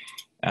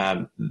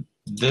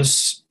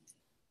 This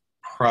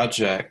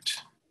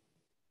project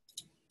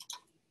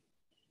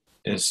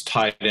is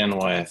tied in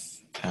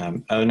with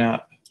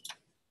ONAP,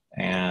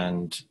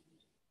 and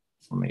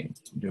let me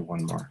do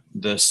one more.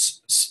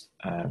 This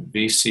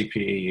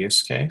VCPE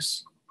use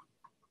case,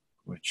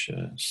 which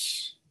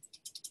is,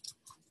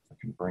 I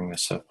can bring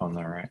this up on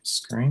the right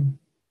screen.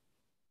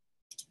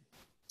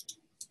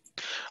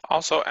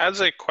 Also,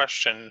 as a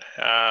question,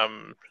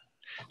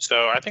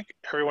 so I think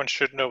everyone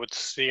should know what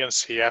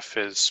CNCF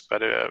is,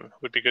 but it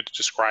would be good to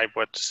describe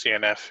what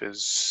CNF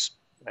is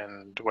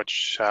and what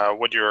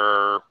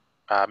your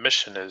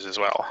mission is as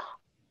well.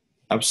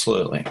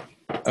 Absolutely.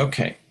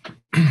 Okay.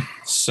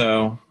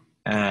 So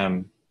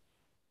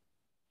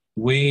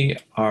we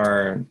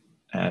are,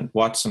 and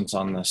Watson's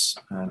on this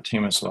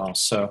team as well.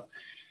 So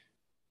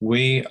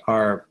we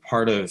are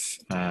part of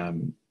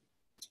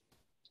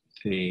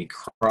the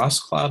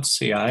cross-cloud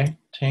CI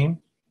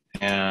team,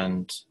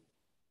 and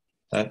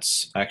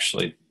that's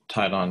actually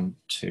tied on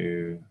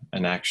to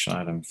an action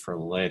item for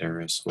later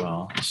as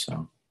well.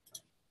 So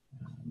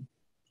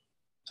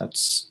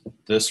that's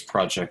this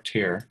project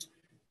here.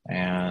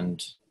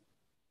 And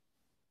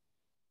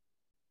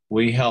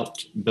we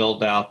helped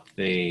build out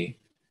the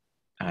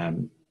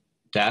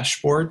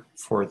dashboard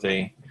for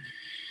the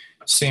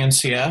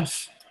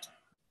CNCF.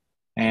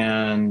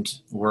 And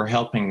we're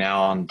helping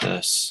now on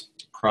this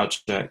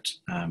project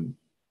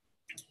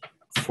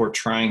for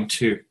trying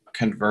to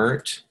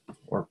convert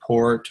or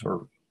port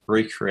or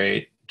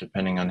recreate,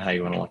 depending on how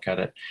you want to look at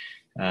it,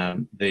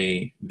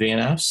 the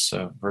VNFs,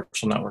 so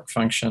virtual network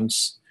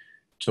functions,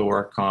 to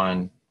work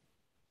on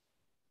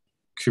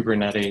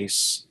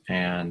Kubernetes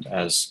and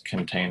as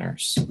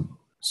containers.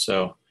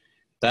 So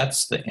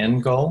that's the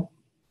end goal.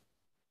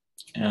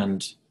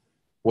 And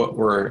what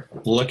we're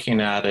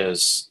looking at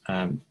is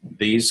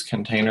these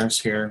containers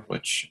here,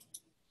 which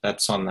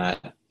that's on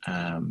that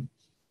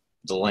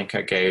the link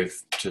I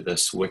gave to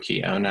this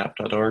wiki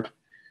onap.org.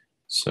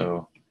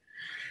 So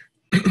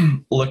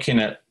looking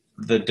at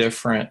the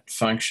different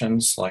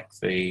functions like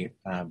the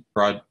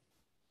broadband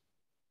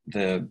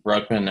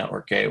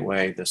network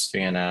gateway, this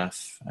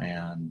VNF,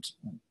 and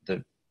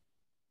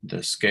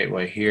this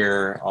gateway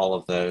here, all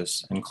of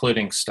those,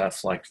 including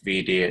stuff like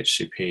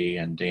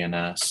VDHCP and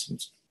DNS,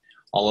 and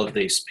all of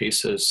these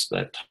pieces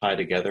that tie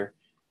together.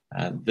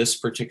 This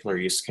particular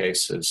use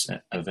case is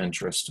of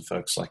interest to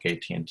folks like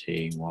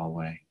AT&T,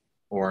 Huawei,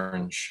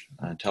 Orange,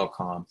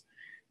 Telcom.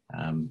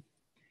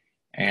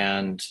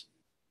 And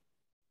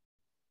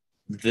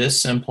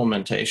this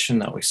implementation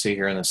that we see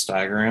here in this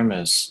diagram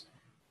is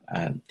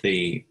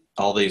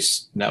all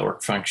these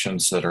network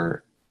functions that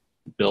are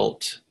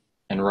built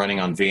and running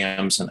on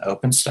VMs in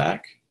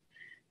OpenStack.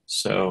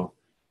 So,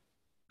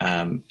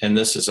 and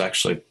this is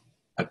actually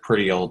a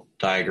pretty old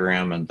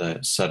diagram, and the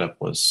setup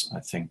was, I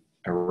think,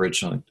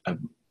 originally a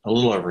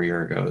little over a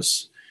year ago.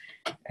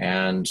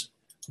 And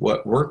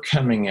what we're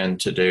coming in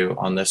to do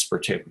on this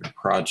particular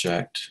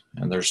project,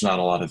 and there's not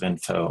a lot of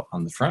info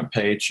on the front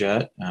page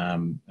yet,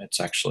 it's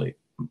actually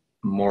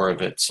more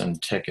of it's in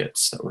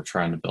tickets that we're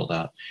trying to build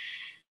out.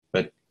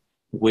 But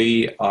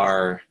we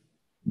are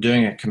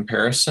doing a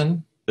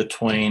comparison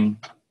between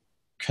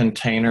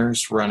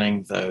containers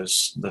running the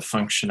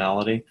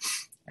functionality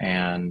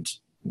and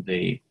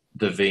the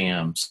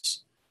VMs.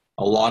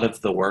 A lot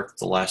of the work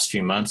the last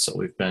few months that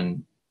we've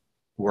been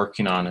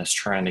working on is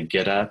trying to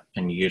get up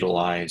and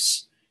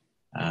utilize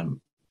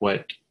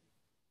what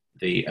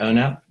the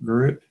ONAP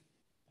group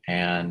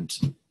and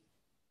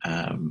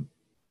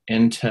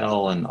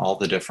Intel and all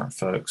the different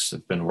folks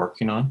have been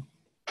working on.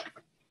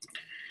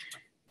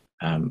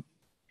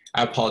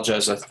 I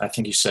apologize. I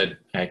think you said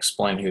I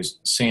explained who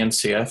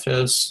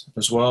CNCF is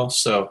as well.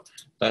 So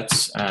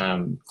that's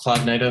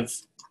Cloud Native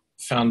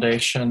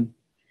Foundation.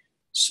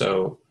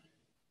 So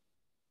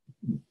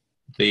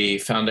the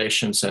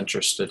foundation's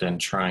interested in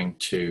trying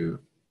to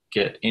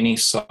get any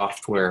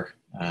software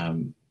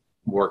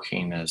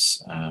working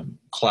as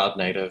cloud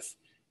native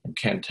and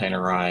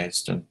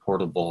containerized and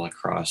portable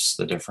across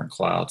the different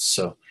clouds.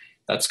 So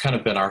that's kind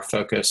of been our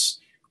focus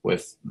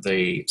with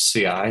the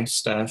CI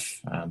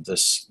stuff.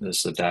 This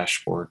is the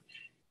dashboard,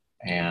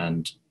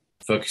 and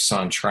focus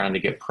on trying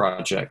to get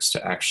projects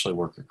to actually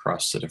work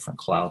across the different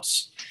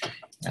clouds.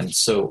 And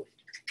so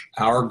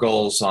our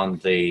goals on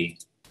the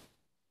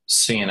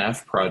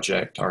CNF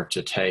project are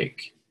to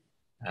take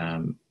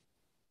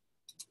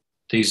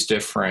these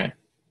different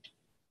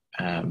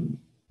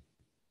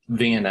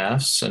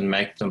VNFs and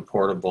make them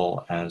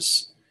portable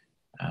as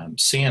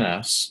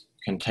CNFs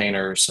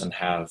containers, and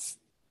have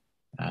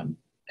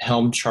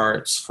Helm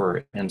charts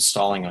for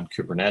installing on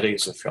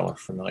Kubernetes, if y'all are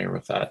familiar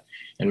with that,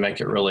 and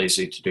make it real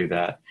easy to do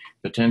that.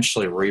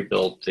 Potentially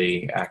rebuild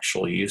the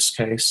actual use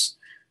case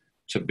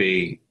to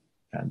be,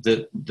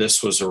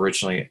 this was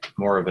originally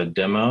more of a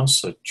demo,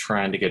 so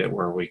trying to get it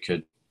where we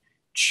could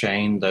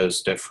chain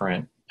those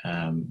different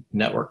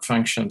network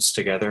functions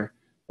together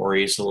more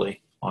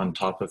easily on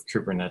top of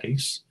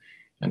Kubernetes.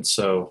 And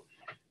so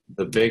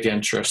the big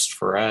interest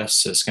for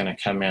us is going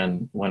to come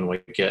in when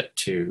we get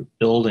to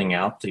building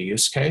out the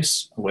use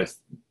case. With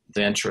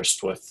the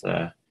interest with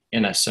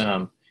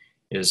NSM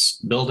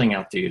is building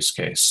out the use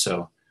case.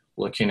 So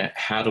looking at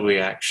how do we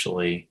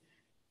actually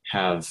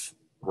have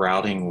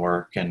routing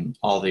work and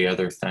all the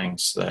other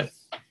things that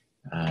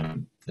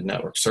the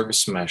network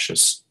service mesh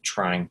is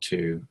trying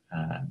to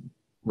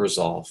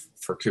resolve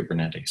for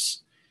Kubernetes.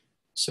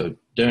 So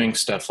doing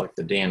stuff like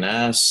the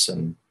DNS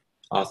and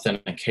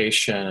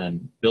authentication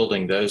and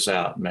building those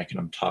out and making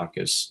them talk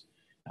is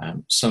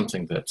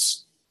something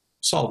that's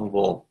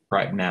solvable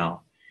right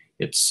now.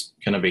 It's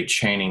going to be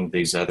chaining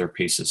these other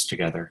pieces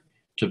together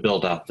to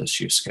build out this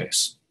use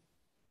case.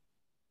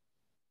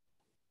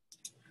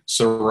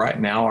 So right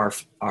now,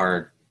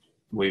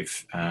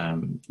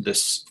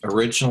 this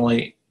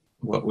originally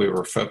what we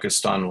were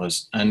focused on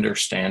was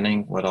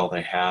understanding what all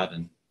they had,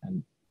 and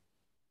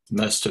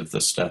most of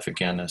the stuff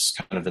again is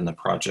kind of in the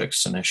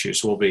projects and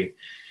issues. We'll be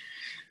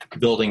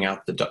building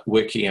out the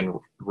wiki and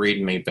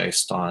README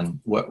based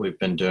on what we've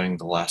been doing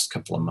the last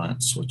couple of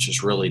months, which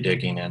is really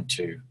digging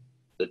into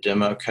the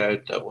demo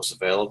code that was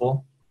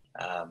available.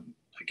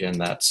 Again,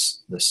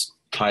 that's this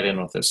tied in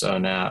with this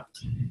ONAP,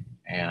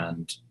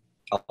 and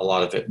a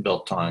lot of it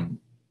built on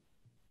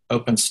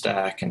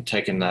OpenStack, and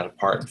taking that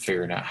apart and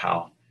figuring out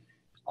how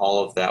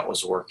all of that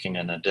was working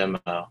in a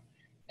demo,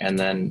 and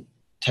then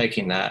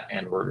taking that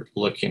and we're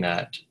looking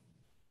at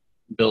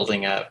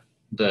building up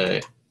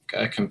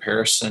a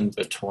comparison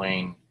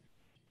between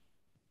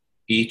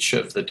each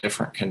of the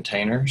different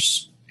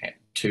containers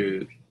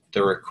to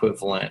their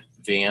equivalent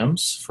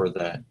VMs for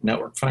the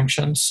network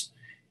functions.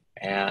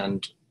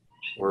 And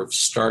we've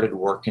started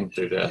working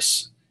through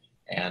this,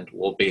 and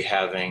we'll be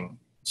having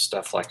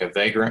stuff like a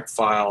vagrant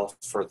file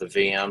for the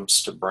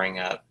VMs to bring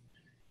up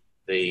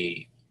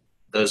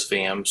those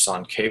VMs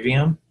on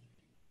KVM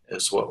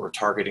is what we're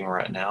targeting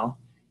right now,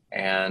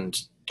 and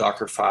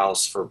Docker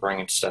files for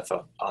bringing stuff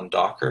up on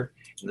Docker.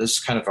 And this is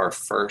kind of our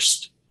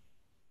first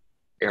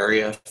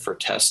area for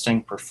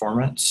testing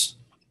performance,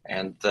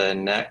 and the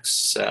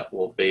next set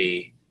will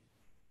be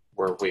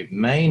where we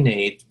may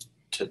need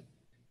to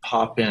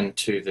hop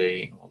into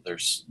the, well,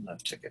 there's no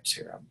tickets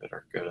here. I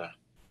better go to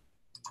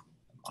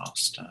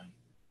milestone.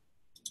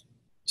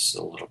 It's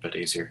a little bit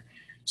easier.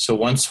 So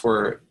once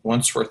we're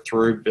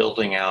through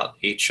building out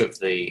each of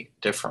the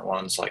different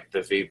ones, like the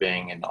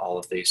VBing and all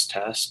of these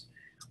tests,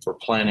 we're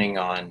planning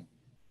on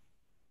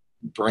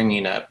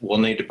bringing up, we'll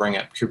need to bring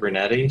up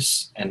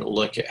Kubernetes and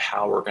look at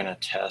how we're going to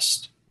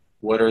test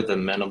what are the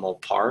minimal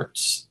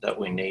parts that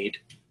we need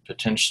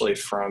potentially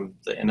from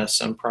the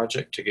NSM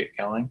project to get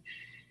going.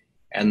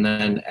 And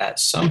then at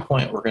some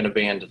point, we're going to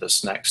be into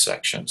this next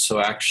section. So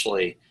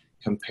actually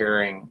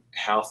comparing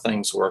how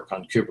things work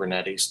on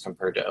Kubernetes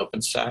compared to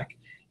OpenStack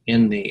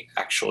in the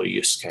actual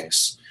use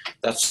case.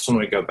 That's when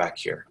we go back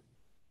here.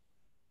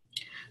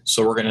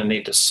 So we're going to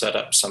need to set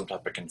up some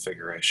type of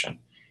configuration,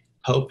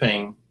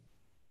 hoping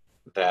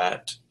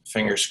that,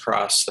 fingers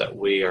crossed, that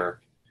we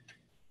are,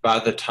 by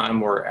the time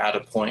we're at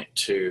a point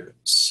to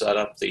set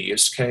up the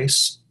use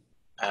case,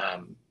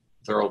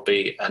 there will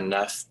be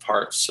enough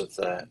parts of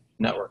the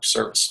network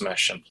service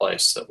mesh in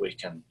place that we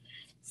can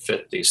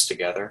fit these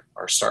together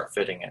or start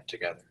fitting it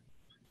together.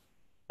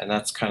 And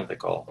that's kind of the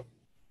goal.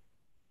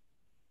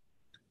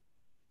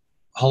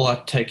 A whole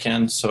lot to take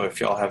in, so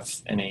if y'all have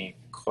any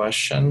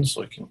questions,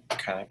 we can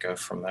kind of go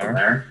from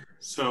there.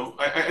 So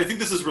I think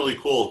this is really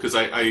cool because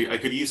I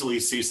could easily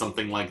see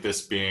something like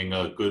this being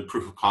a good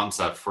proof of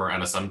concept for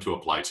NSM to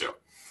apply to.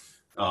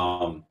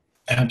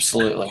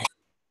 Absolutely.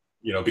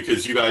 You know,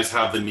 because you guys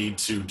have the need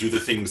to do the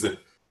things that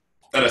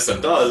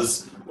NSM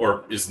does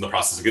or is in the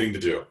process of getting to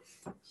do.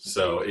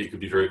 So it could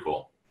be very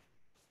cool.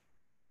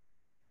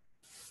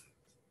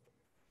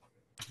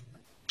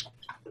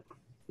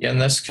 Yeah, and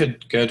this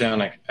could go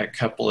down a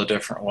couple of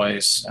different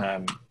ways.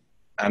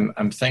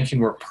 I'm thinking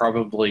we're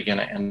probably going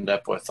to end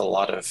up with a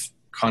lot of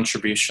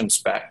contributions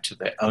back to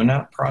the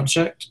ONAP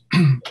project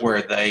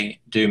where they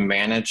do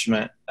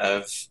management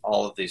of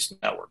all of these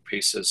network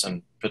pieces,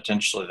 and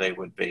potentially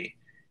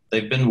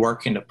they've been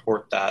working to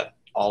port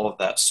all of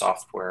that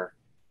software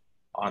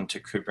onto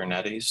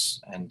Kubernetes,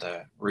 and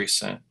the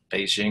recent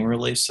Beijing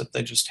release that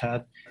they just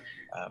had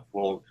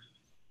will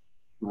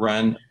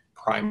run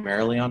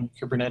primarily on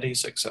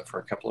Kubernetes, except for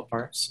a couple of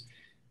parts.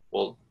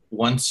 Well,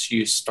 once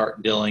you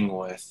start dealing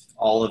with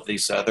all of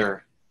these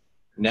other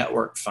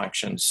network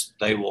functions,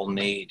 they will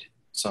need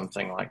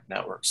something like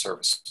network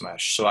service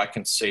mesh. So I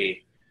can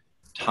see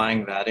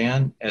tying that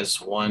in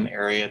as one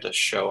area to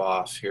show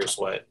off, here's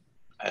what,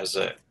 as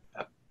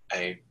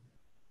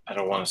I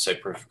don't want to say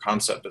proof of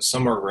concept, but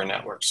somewhere where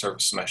network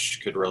service mesh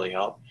could really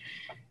help.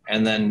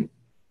 And then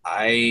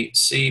I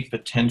see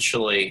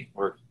potentially,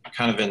 we're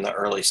kind of in the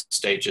early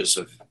stages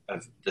of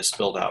this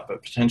build out,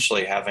 but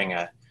potentially having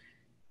a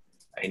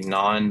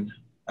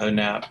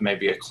non-ONAP,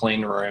 maybe a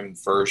clean room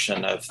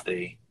version of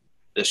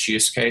this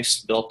use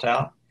case built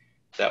out.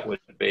 That would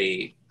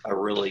be a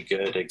really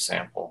good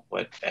example,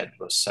 what Ed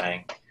was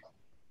saying.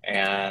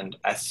 And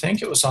I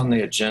think it was on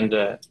the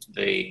agenda,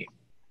 the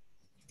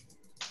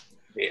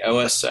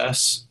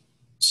OSS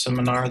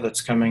seminar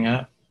that's coming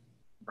up.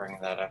 Bring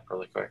that up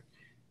really quick.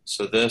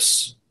 So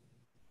this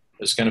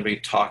is going to be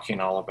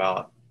talking all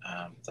about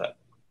the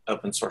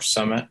open source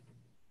summit.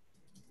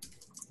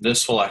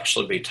 This will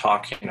actually be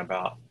talking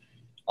about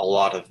a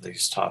lot of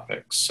these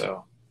topics.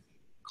 So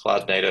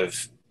cloud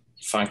native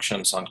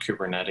functions on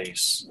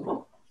Kubernetes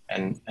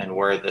and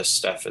where this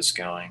stuff is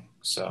going.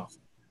 So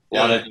a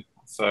lot of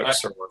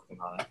folks are working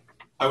on it.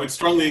 I would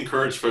strongly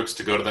encourage folks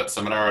to go to that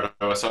seminar at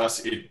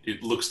OSS.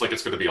 It looks like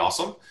it's going to be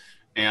awesome,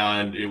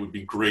 and it would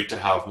be great to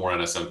have more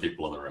NSM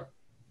people in the room.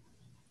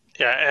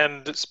 Yeah,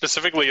 and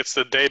specifically, it's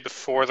the day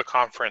before the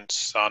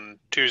conference on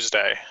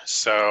Tuesday.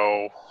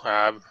 So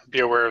be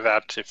aware of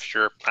that if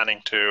you're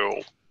planning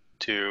to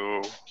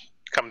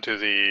come to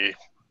the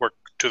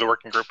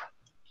working group.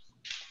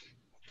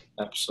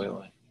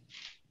 Absolutely.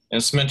 And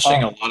it's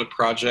mentioning a lot of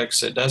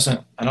projects. It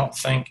doesn't, I don't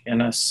think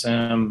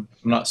NSM, I'm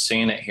not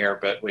seeing it here,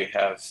 but we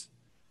have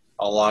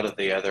a lot of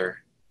the other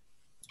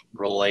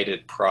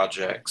related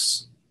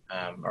projects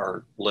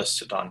are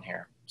listed on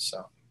here.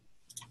 So,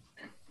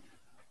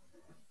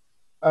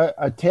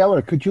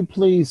 Taylor, could you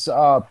please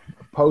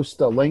post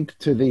the link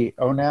to the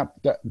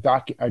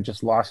ONAP I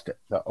just lost it.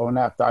 The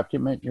ONAP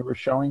document you were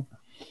showing.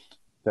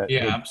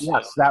 Absolutely.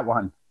 Yes, that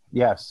one.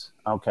 Yes.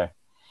 Okay.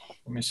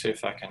 Let me see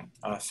if I can.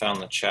 I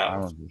found the chat.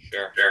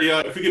 Sure.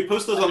 Yeah, if we could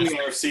post those on the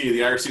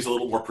IRC is a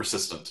little more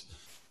persistent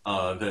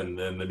than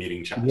the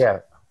meeting chat. Yeah.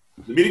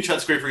 The meeting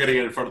chat's great for getting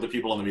it in front of the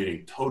people in the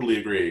meeting. Totally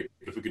agree.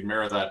 If we could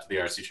mirror that to the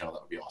IRC channel,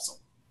 that would be awesome.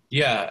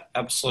 Yeah,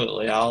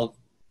 absolutely. I'll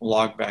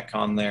log back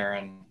on there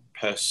and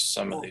post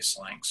some of these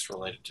links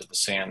related to the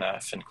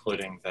CNF,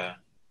 including the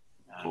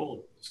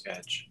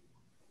sketch.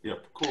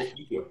 Yep, cool.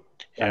 Thank you.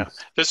 Yeah,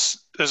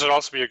 this would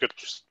also be a good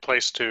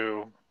place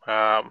to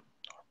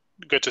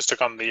good to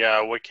stick on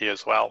the wiki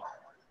as well.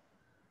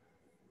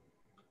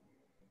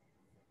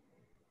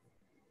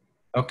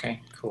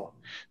 Okay, cool.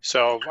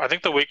 So I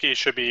think the wiki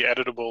should be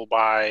editable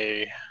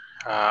by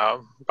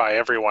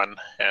everyone,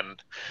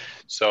 and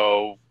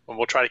so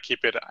we'll try to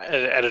keep it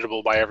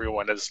editable by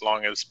everyone as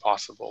long as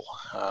possible.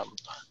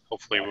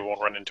 Hopefully, we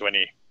won't run into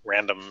any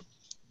random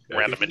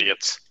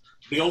idiots.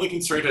 The only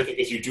constraint, I think,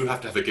 is you do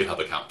have to have a GitHub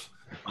account,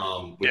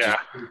 which is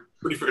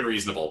pretty freaking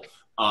reasonable.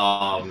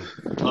 Other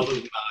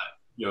than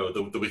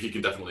that, the wiki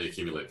can definitely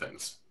accumulate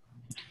things.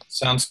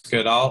 Sounds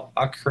good. I'll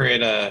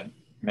create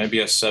maybe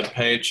a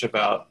subpage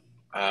about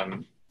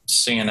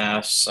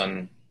CNS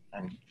and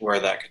where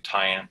that could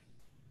tie in.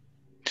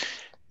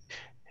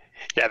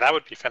 Yeah, that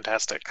would be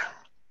fantastic.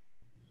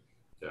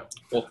 Yeah.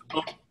 Well,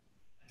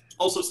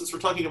 also, since we're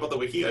talking about the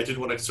wiki, I did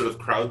want to sort of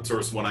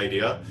crowdsource one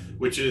idea,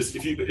 which is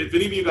if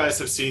any of you guys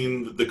have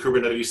seen the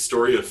Kubernetes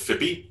story of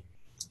Phippy,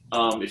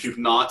 if you've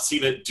not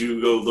seen it,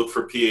 do go look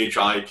for PHIPPY,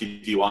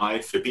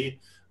 Phippy,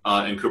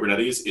 in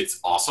Kubernetes.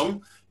 It's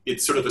awesome.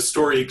 It's sort of a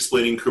story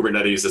explaining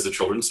Kubernetes as a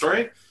children's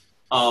story.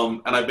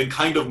 And I've been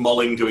kind of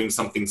mulling doing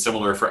something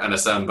similar for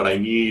NSM, but I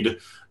need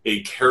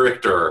a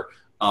character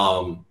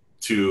in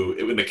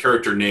a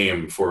character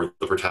name for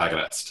the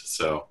protagonist.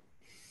 So,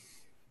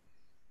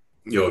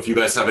 if you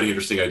guys have any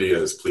interesting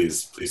ideas,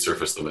 please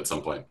surface them at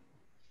some point.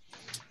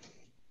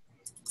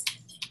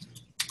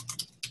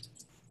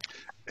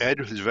 Ed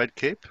with his red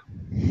cape.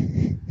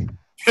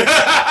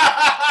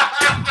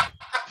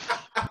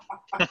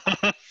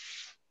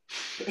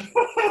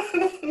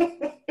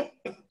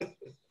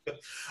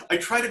 I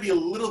try to be a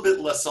little bit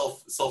less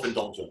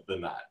self-indulgent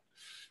than that,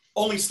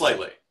 only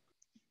slightly.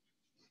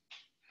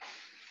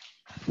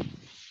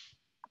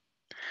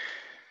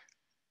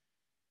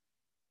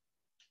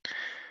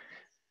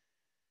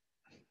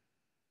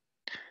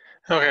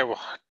 Okay,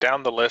 well,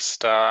 down the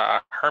list,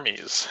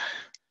 Hermes,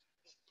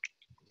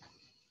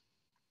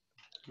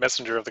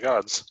 messenger of the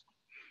gods.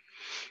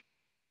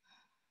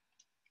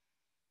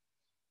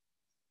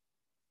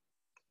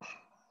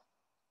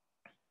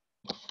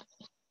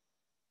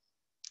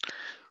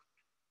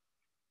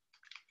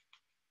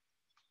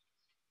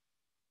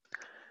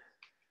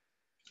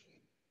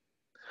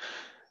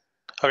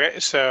 Okay,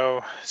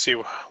 so see,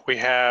 we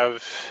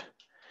have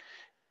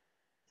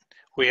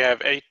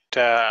 8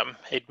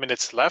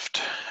 minutes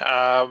left.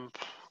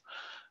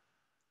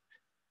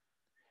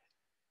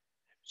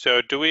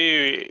 So do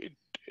we,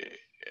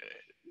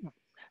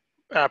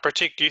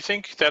 Pratik, do you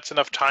think that's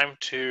enough time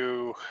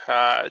to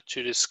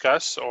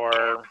discuss,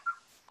 or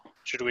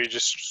should we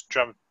just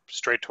jump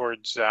straight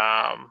towards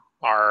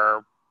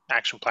our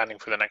action planning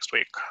for the next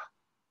week?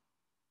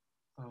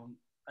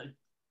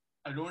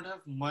 I don't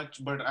have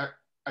much, but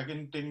I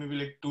can take maybe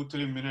like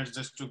 2-3 minutes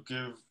just to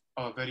give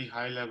a very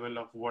high level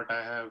of what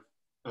I have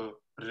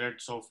read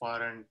so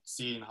far and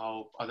seen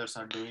how others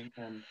are doing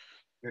and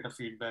get a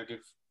feedback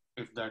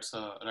if that's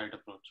a right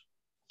approach.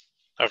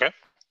 Okay.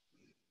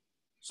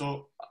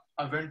 So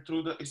I went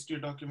through the history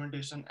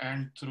documentation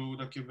and through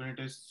the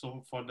Kubernetes.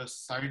 So for the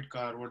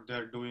sidecar, what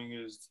they're doing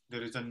is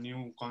there is a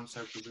new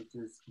concept which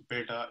is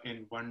beta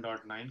in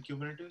 1.9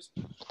 Kubernetes,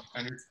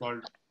 and it's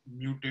called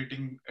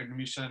mutating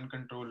admission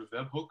control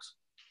webhooks.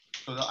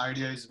 So the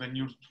idea is when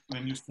you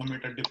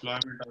submit a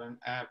deployment of an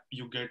app,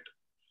 you get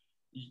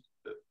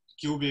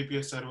Kube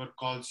API server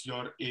calls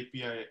your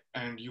API,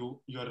 and you're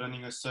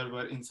running a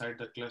server inside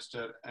the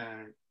cluster,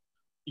 and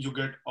you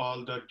get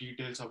all the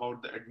details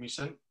about the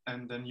admission,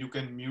 and then you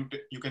can mute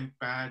it, you can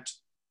patch,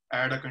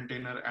 add a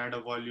container, add a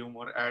volume,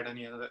 or add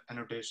any other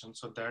annotation.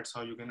 So that's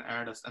how you can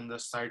add the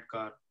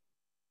sidecar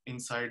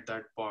inside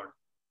that pod.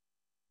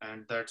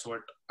 And that's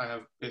what I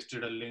have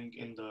pasted a link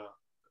in the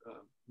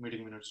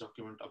meeting minutes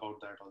document about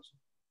that also.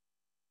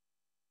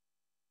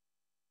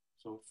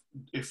 So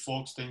if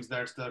folks think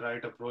that's the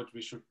right approach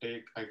we should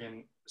take, I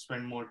can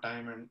spend more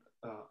time, and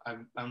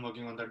I'm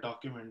working on that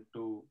document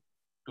to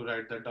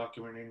write that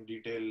document in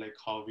detail, like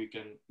how we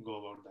can go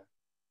about that.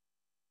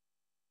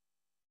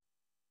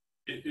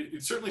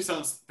 It certainly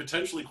sounds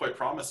potentially quite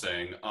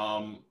promising.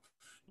 I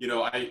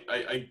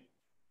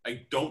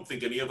don't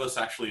think any of us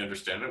actually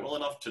understand it well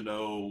enough to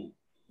know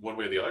one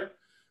way or the other.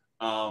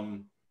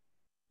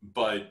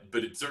 But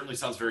it certainly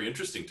sounds very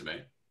interesting to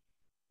me.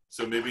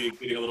 So maybe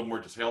getting a little more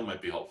detail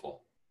might be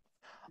helpful.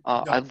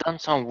 I've done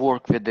some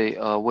work with the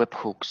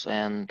webhooks,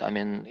 and I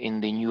mean, in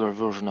the newer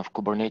version of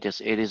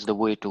Kubernetes, it is the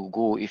way to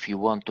go if you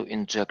want to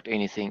inject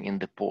anything in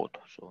the pod.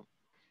 So,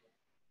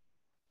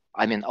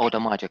 I mean,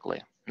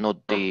 automatically,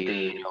 not the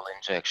manual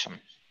injection.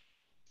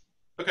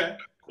 Okay,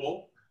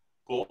 cool.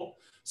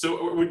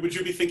 So would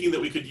you be thinking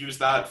that we could use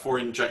that for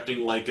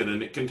injecting like an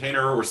init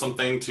container or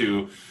something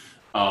to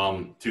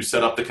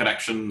set up the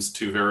connections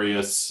to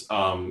various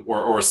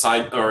or a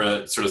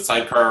sort of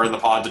sidecar in the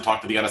pod to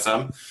talk to the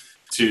NSM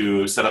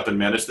to set up and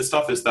manage this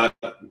stuff? Is that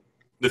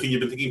the thing you've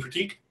been thinking,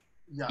 Pratik?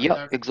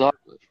 Yeah,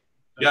 exactly.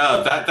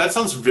 Yeah, that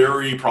sounds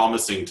very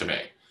promising to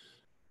me.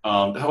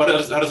 How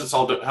does it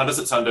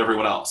sound to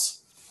everyone else?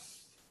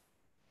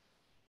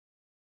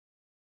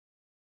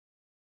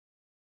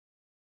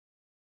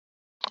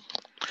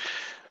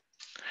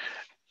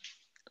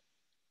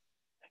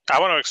 I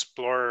want to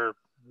explore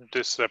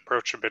this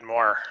approach a bit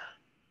more.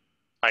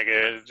 Like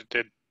it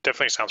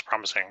definitely sounds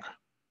promising.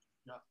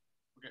 Yeah.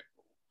 Okay.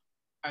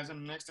 as a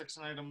next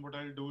action item, what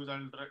I'll do is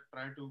I'll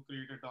try to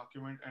create a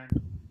document and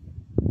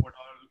what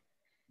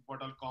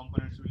all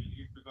components we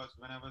need, because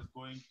when I was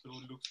going through,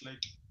 looks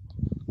like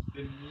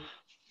they need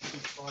to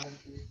call an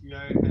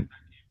API, and that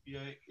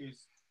API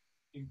is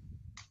an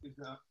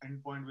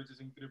endpoint which is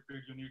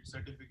encrypted. You need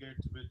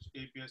certificates which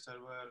API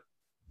server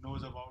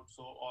knows about.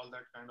 So all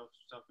that kind of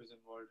stuff is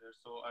involved here.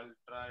 So I'll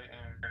try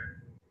and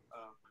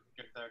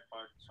get that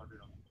part sorted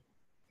out.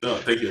 No,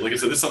 thank you. Like I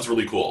said, this sounds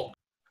really cool.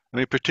 I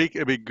mean, Pratik,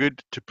 it'd be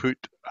good to put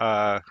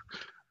a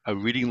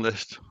reading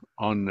list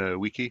on the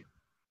wiki,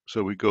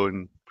 so we go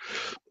and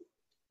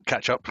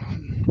catch up.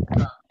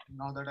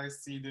 Now that I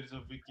see there's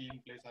a wiki in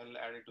place, I'll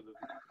add it to the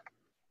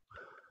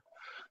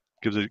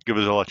wiki. Give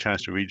us all a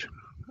chance to read,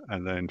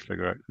 and then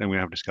figure out. Then we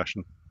have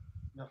discussion.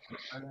 Yeah,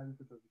 I'll add it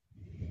to the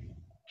wiki.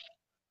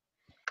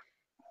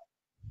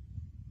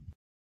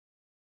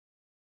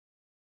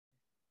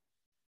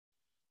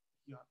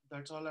 Yeah,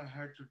 that's all I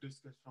had to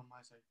discuss from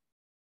my side.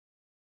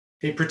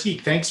 Hey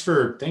Pratik, thanks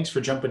for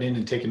jumping in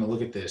and taking a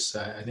look at this.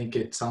 I think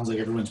it sounds like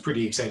everyone's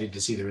pretty excited to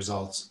see the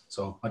results.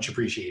 So much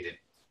appreciated.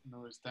 No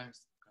worries,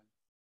 thanks.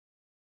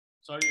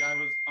 Sorry, I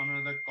was on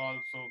another call,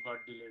 so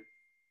got delayed.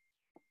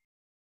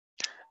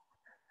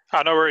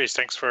 No worries.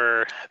 Thanks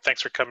for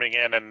coming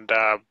in and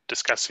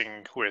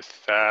discussing with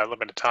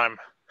limited time.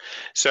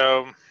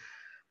 So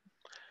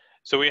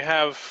we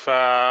have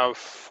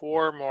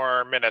 4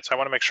 more minutes. I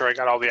want to make sure I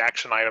got all the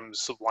action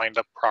items lined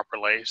up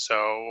properly.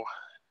 So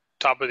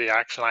top of the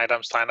action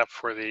items, sign up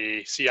for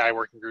the CI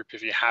working group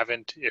if you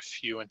haven't,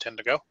 if you intend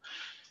to go.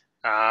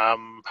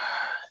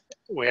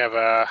 We have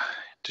a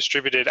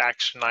distributed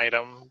action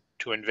item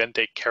to invent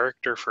a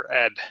character for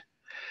Ed.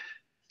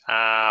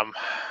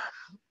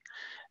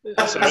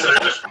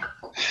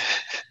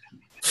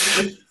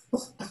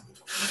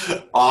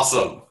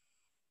 Awesome.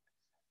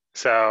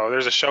 So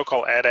there's a show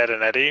called Ed, Ed,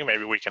 and Eddie.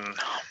 Maybe we can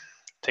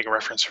take a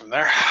reference from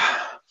there.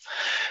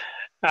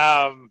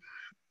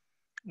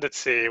 Let's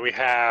see. We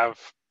have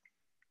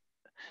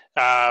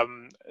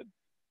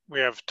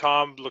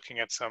Tom looking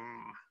at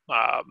some.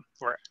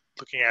 We're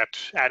looking at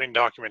adding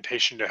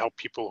documentation to help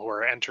people who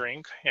are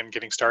entering and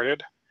getting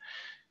started.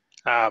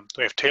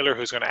 We have Taylor,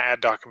 who's going to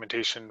add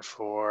documentation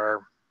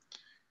for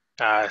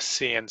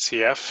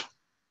CNCF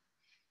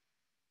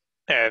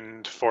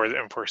and for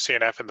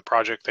CNF and the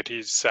project that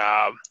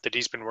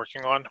he's been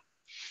working on.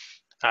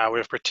 We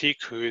have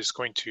Pratik, who is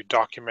going to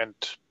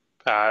document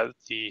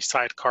the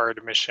sidecar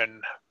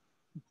admission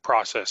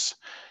process.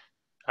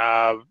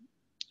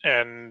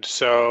 And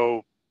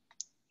so,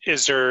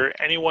 is there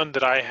anyone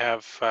that I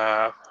have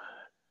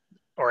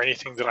or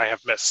anything that I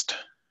have missed,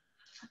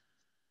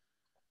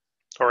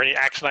 or any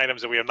action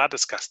items that we have not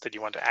discussed that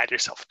you want to add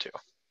yourself to?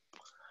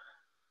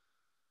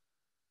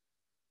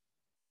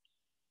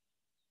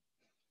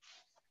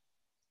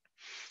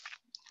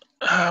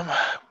 I'm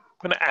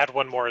going to add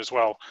one more as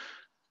well.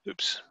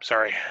 Oops,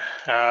 sorry.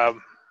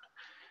 Going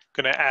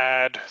to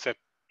add that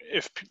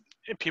if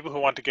people who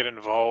want to get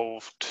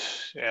involved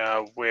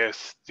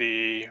with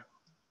the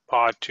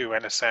Pod 2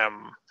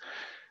 NSM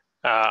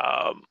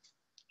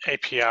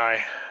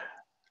API,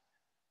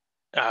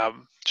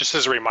 just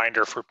as a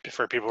reminder for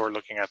people who are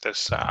looking at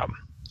this,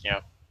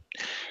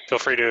 feel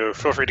free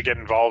to get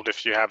involved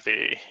if you have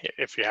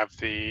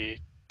the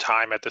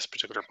time at this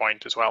particular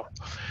point as well.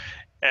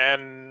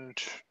 And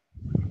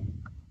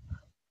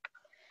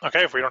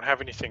okay, if we don't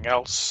have anything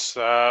else,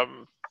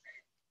 then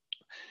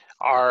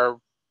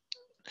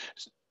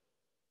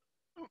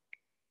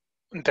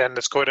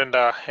let's go ahead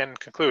and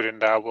conclude,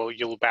 and we'll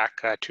yield back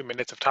 2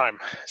 minutes of time.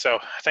 So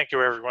thank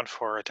you everyone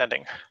for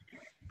attending.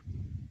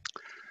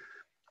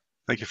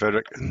 Thank you,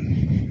 Frederick.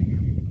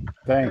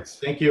 Thanks.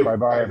 Thank you.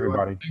 Bye-bye,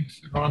 everybody.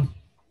 Thanks, everyone.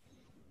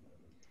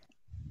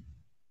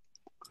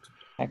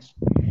 Thanks.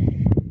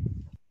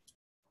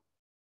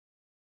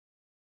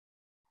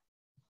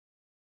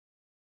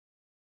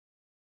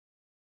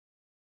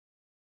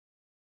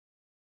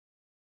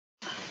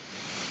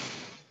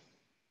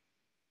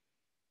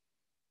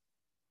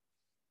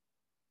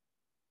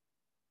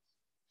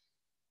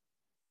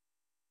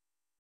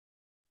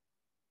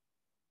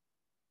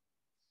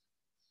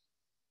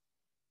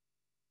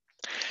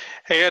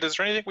 Hey Ed, is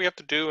there anything we have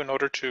to do in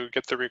order to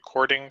get the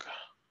recording?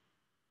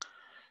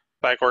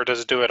 Or does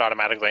it do it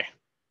automatically?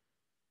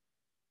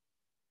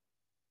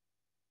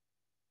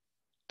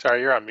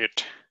 Sorry, you're on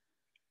mute.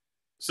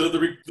 So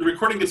the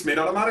recording gets made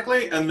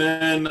automatically, and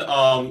then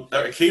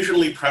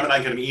occasionally Prem and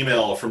I get an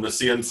email from the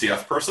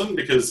CNCF person,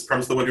 because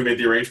Prem's the one who made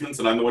the arrangements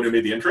and I'm the one who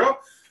made the intro.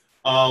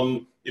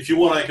 If you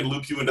want, I can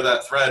loop you into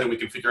that thread and we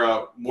can figure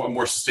out a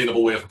more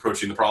sustainable way of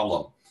approaching the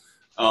problem.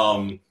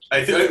 Wait,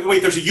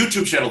 there's a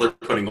YouTube channel they're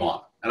putting them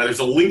on, and there's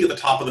a link at the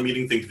top of the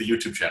meeting thing to the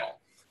YouTube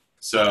channel.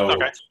 So,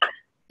 okay.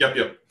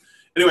 Yep.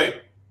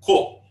 Anyway,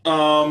 cool.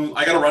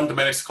 I got to run to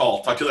my next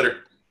call. Talk to you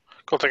later.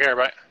 Cool, take care,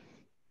 bye.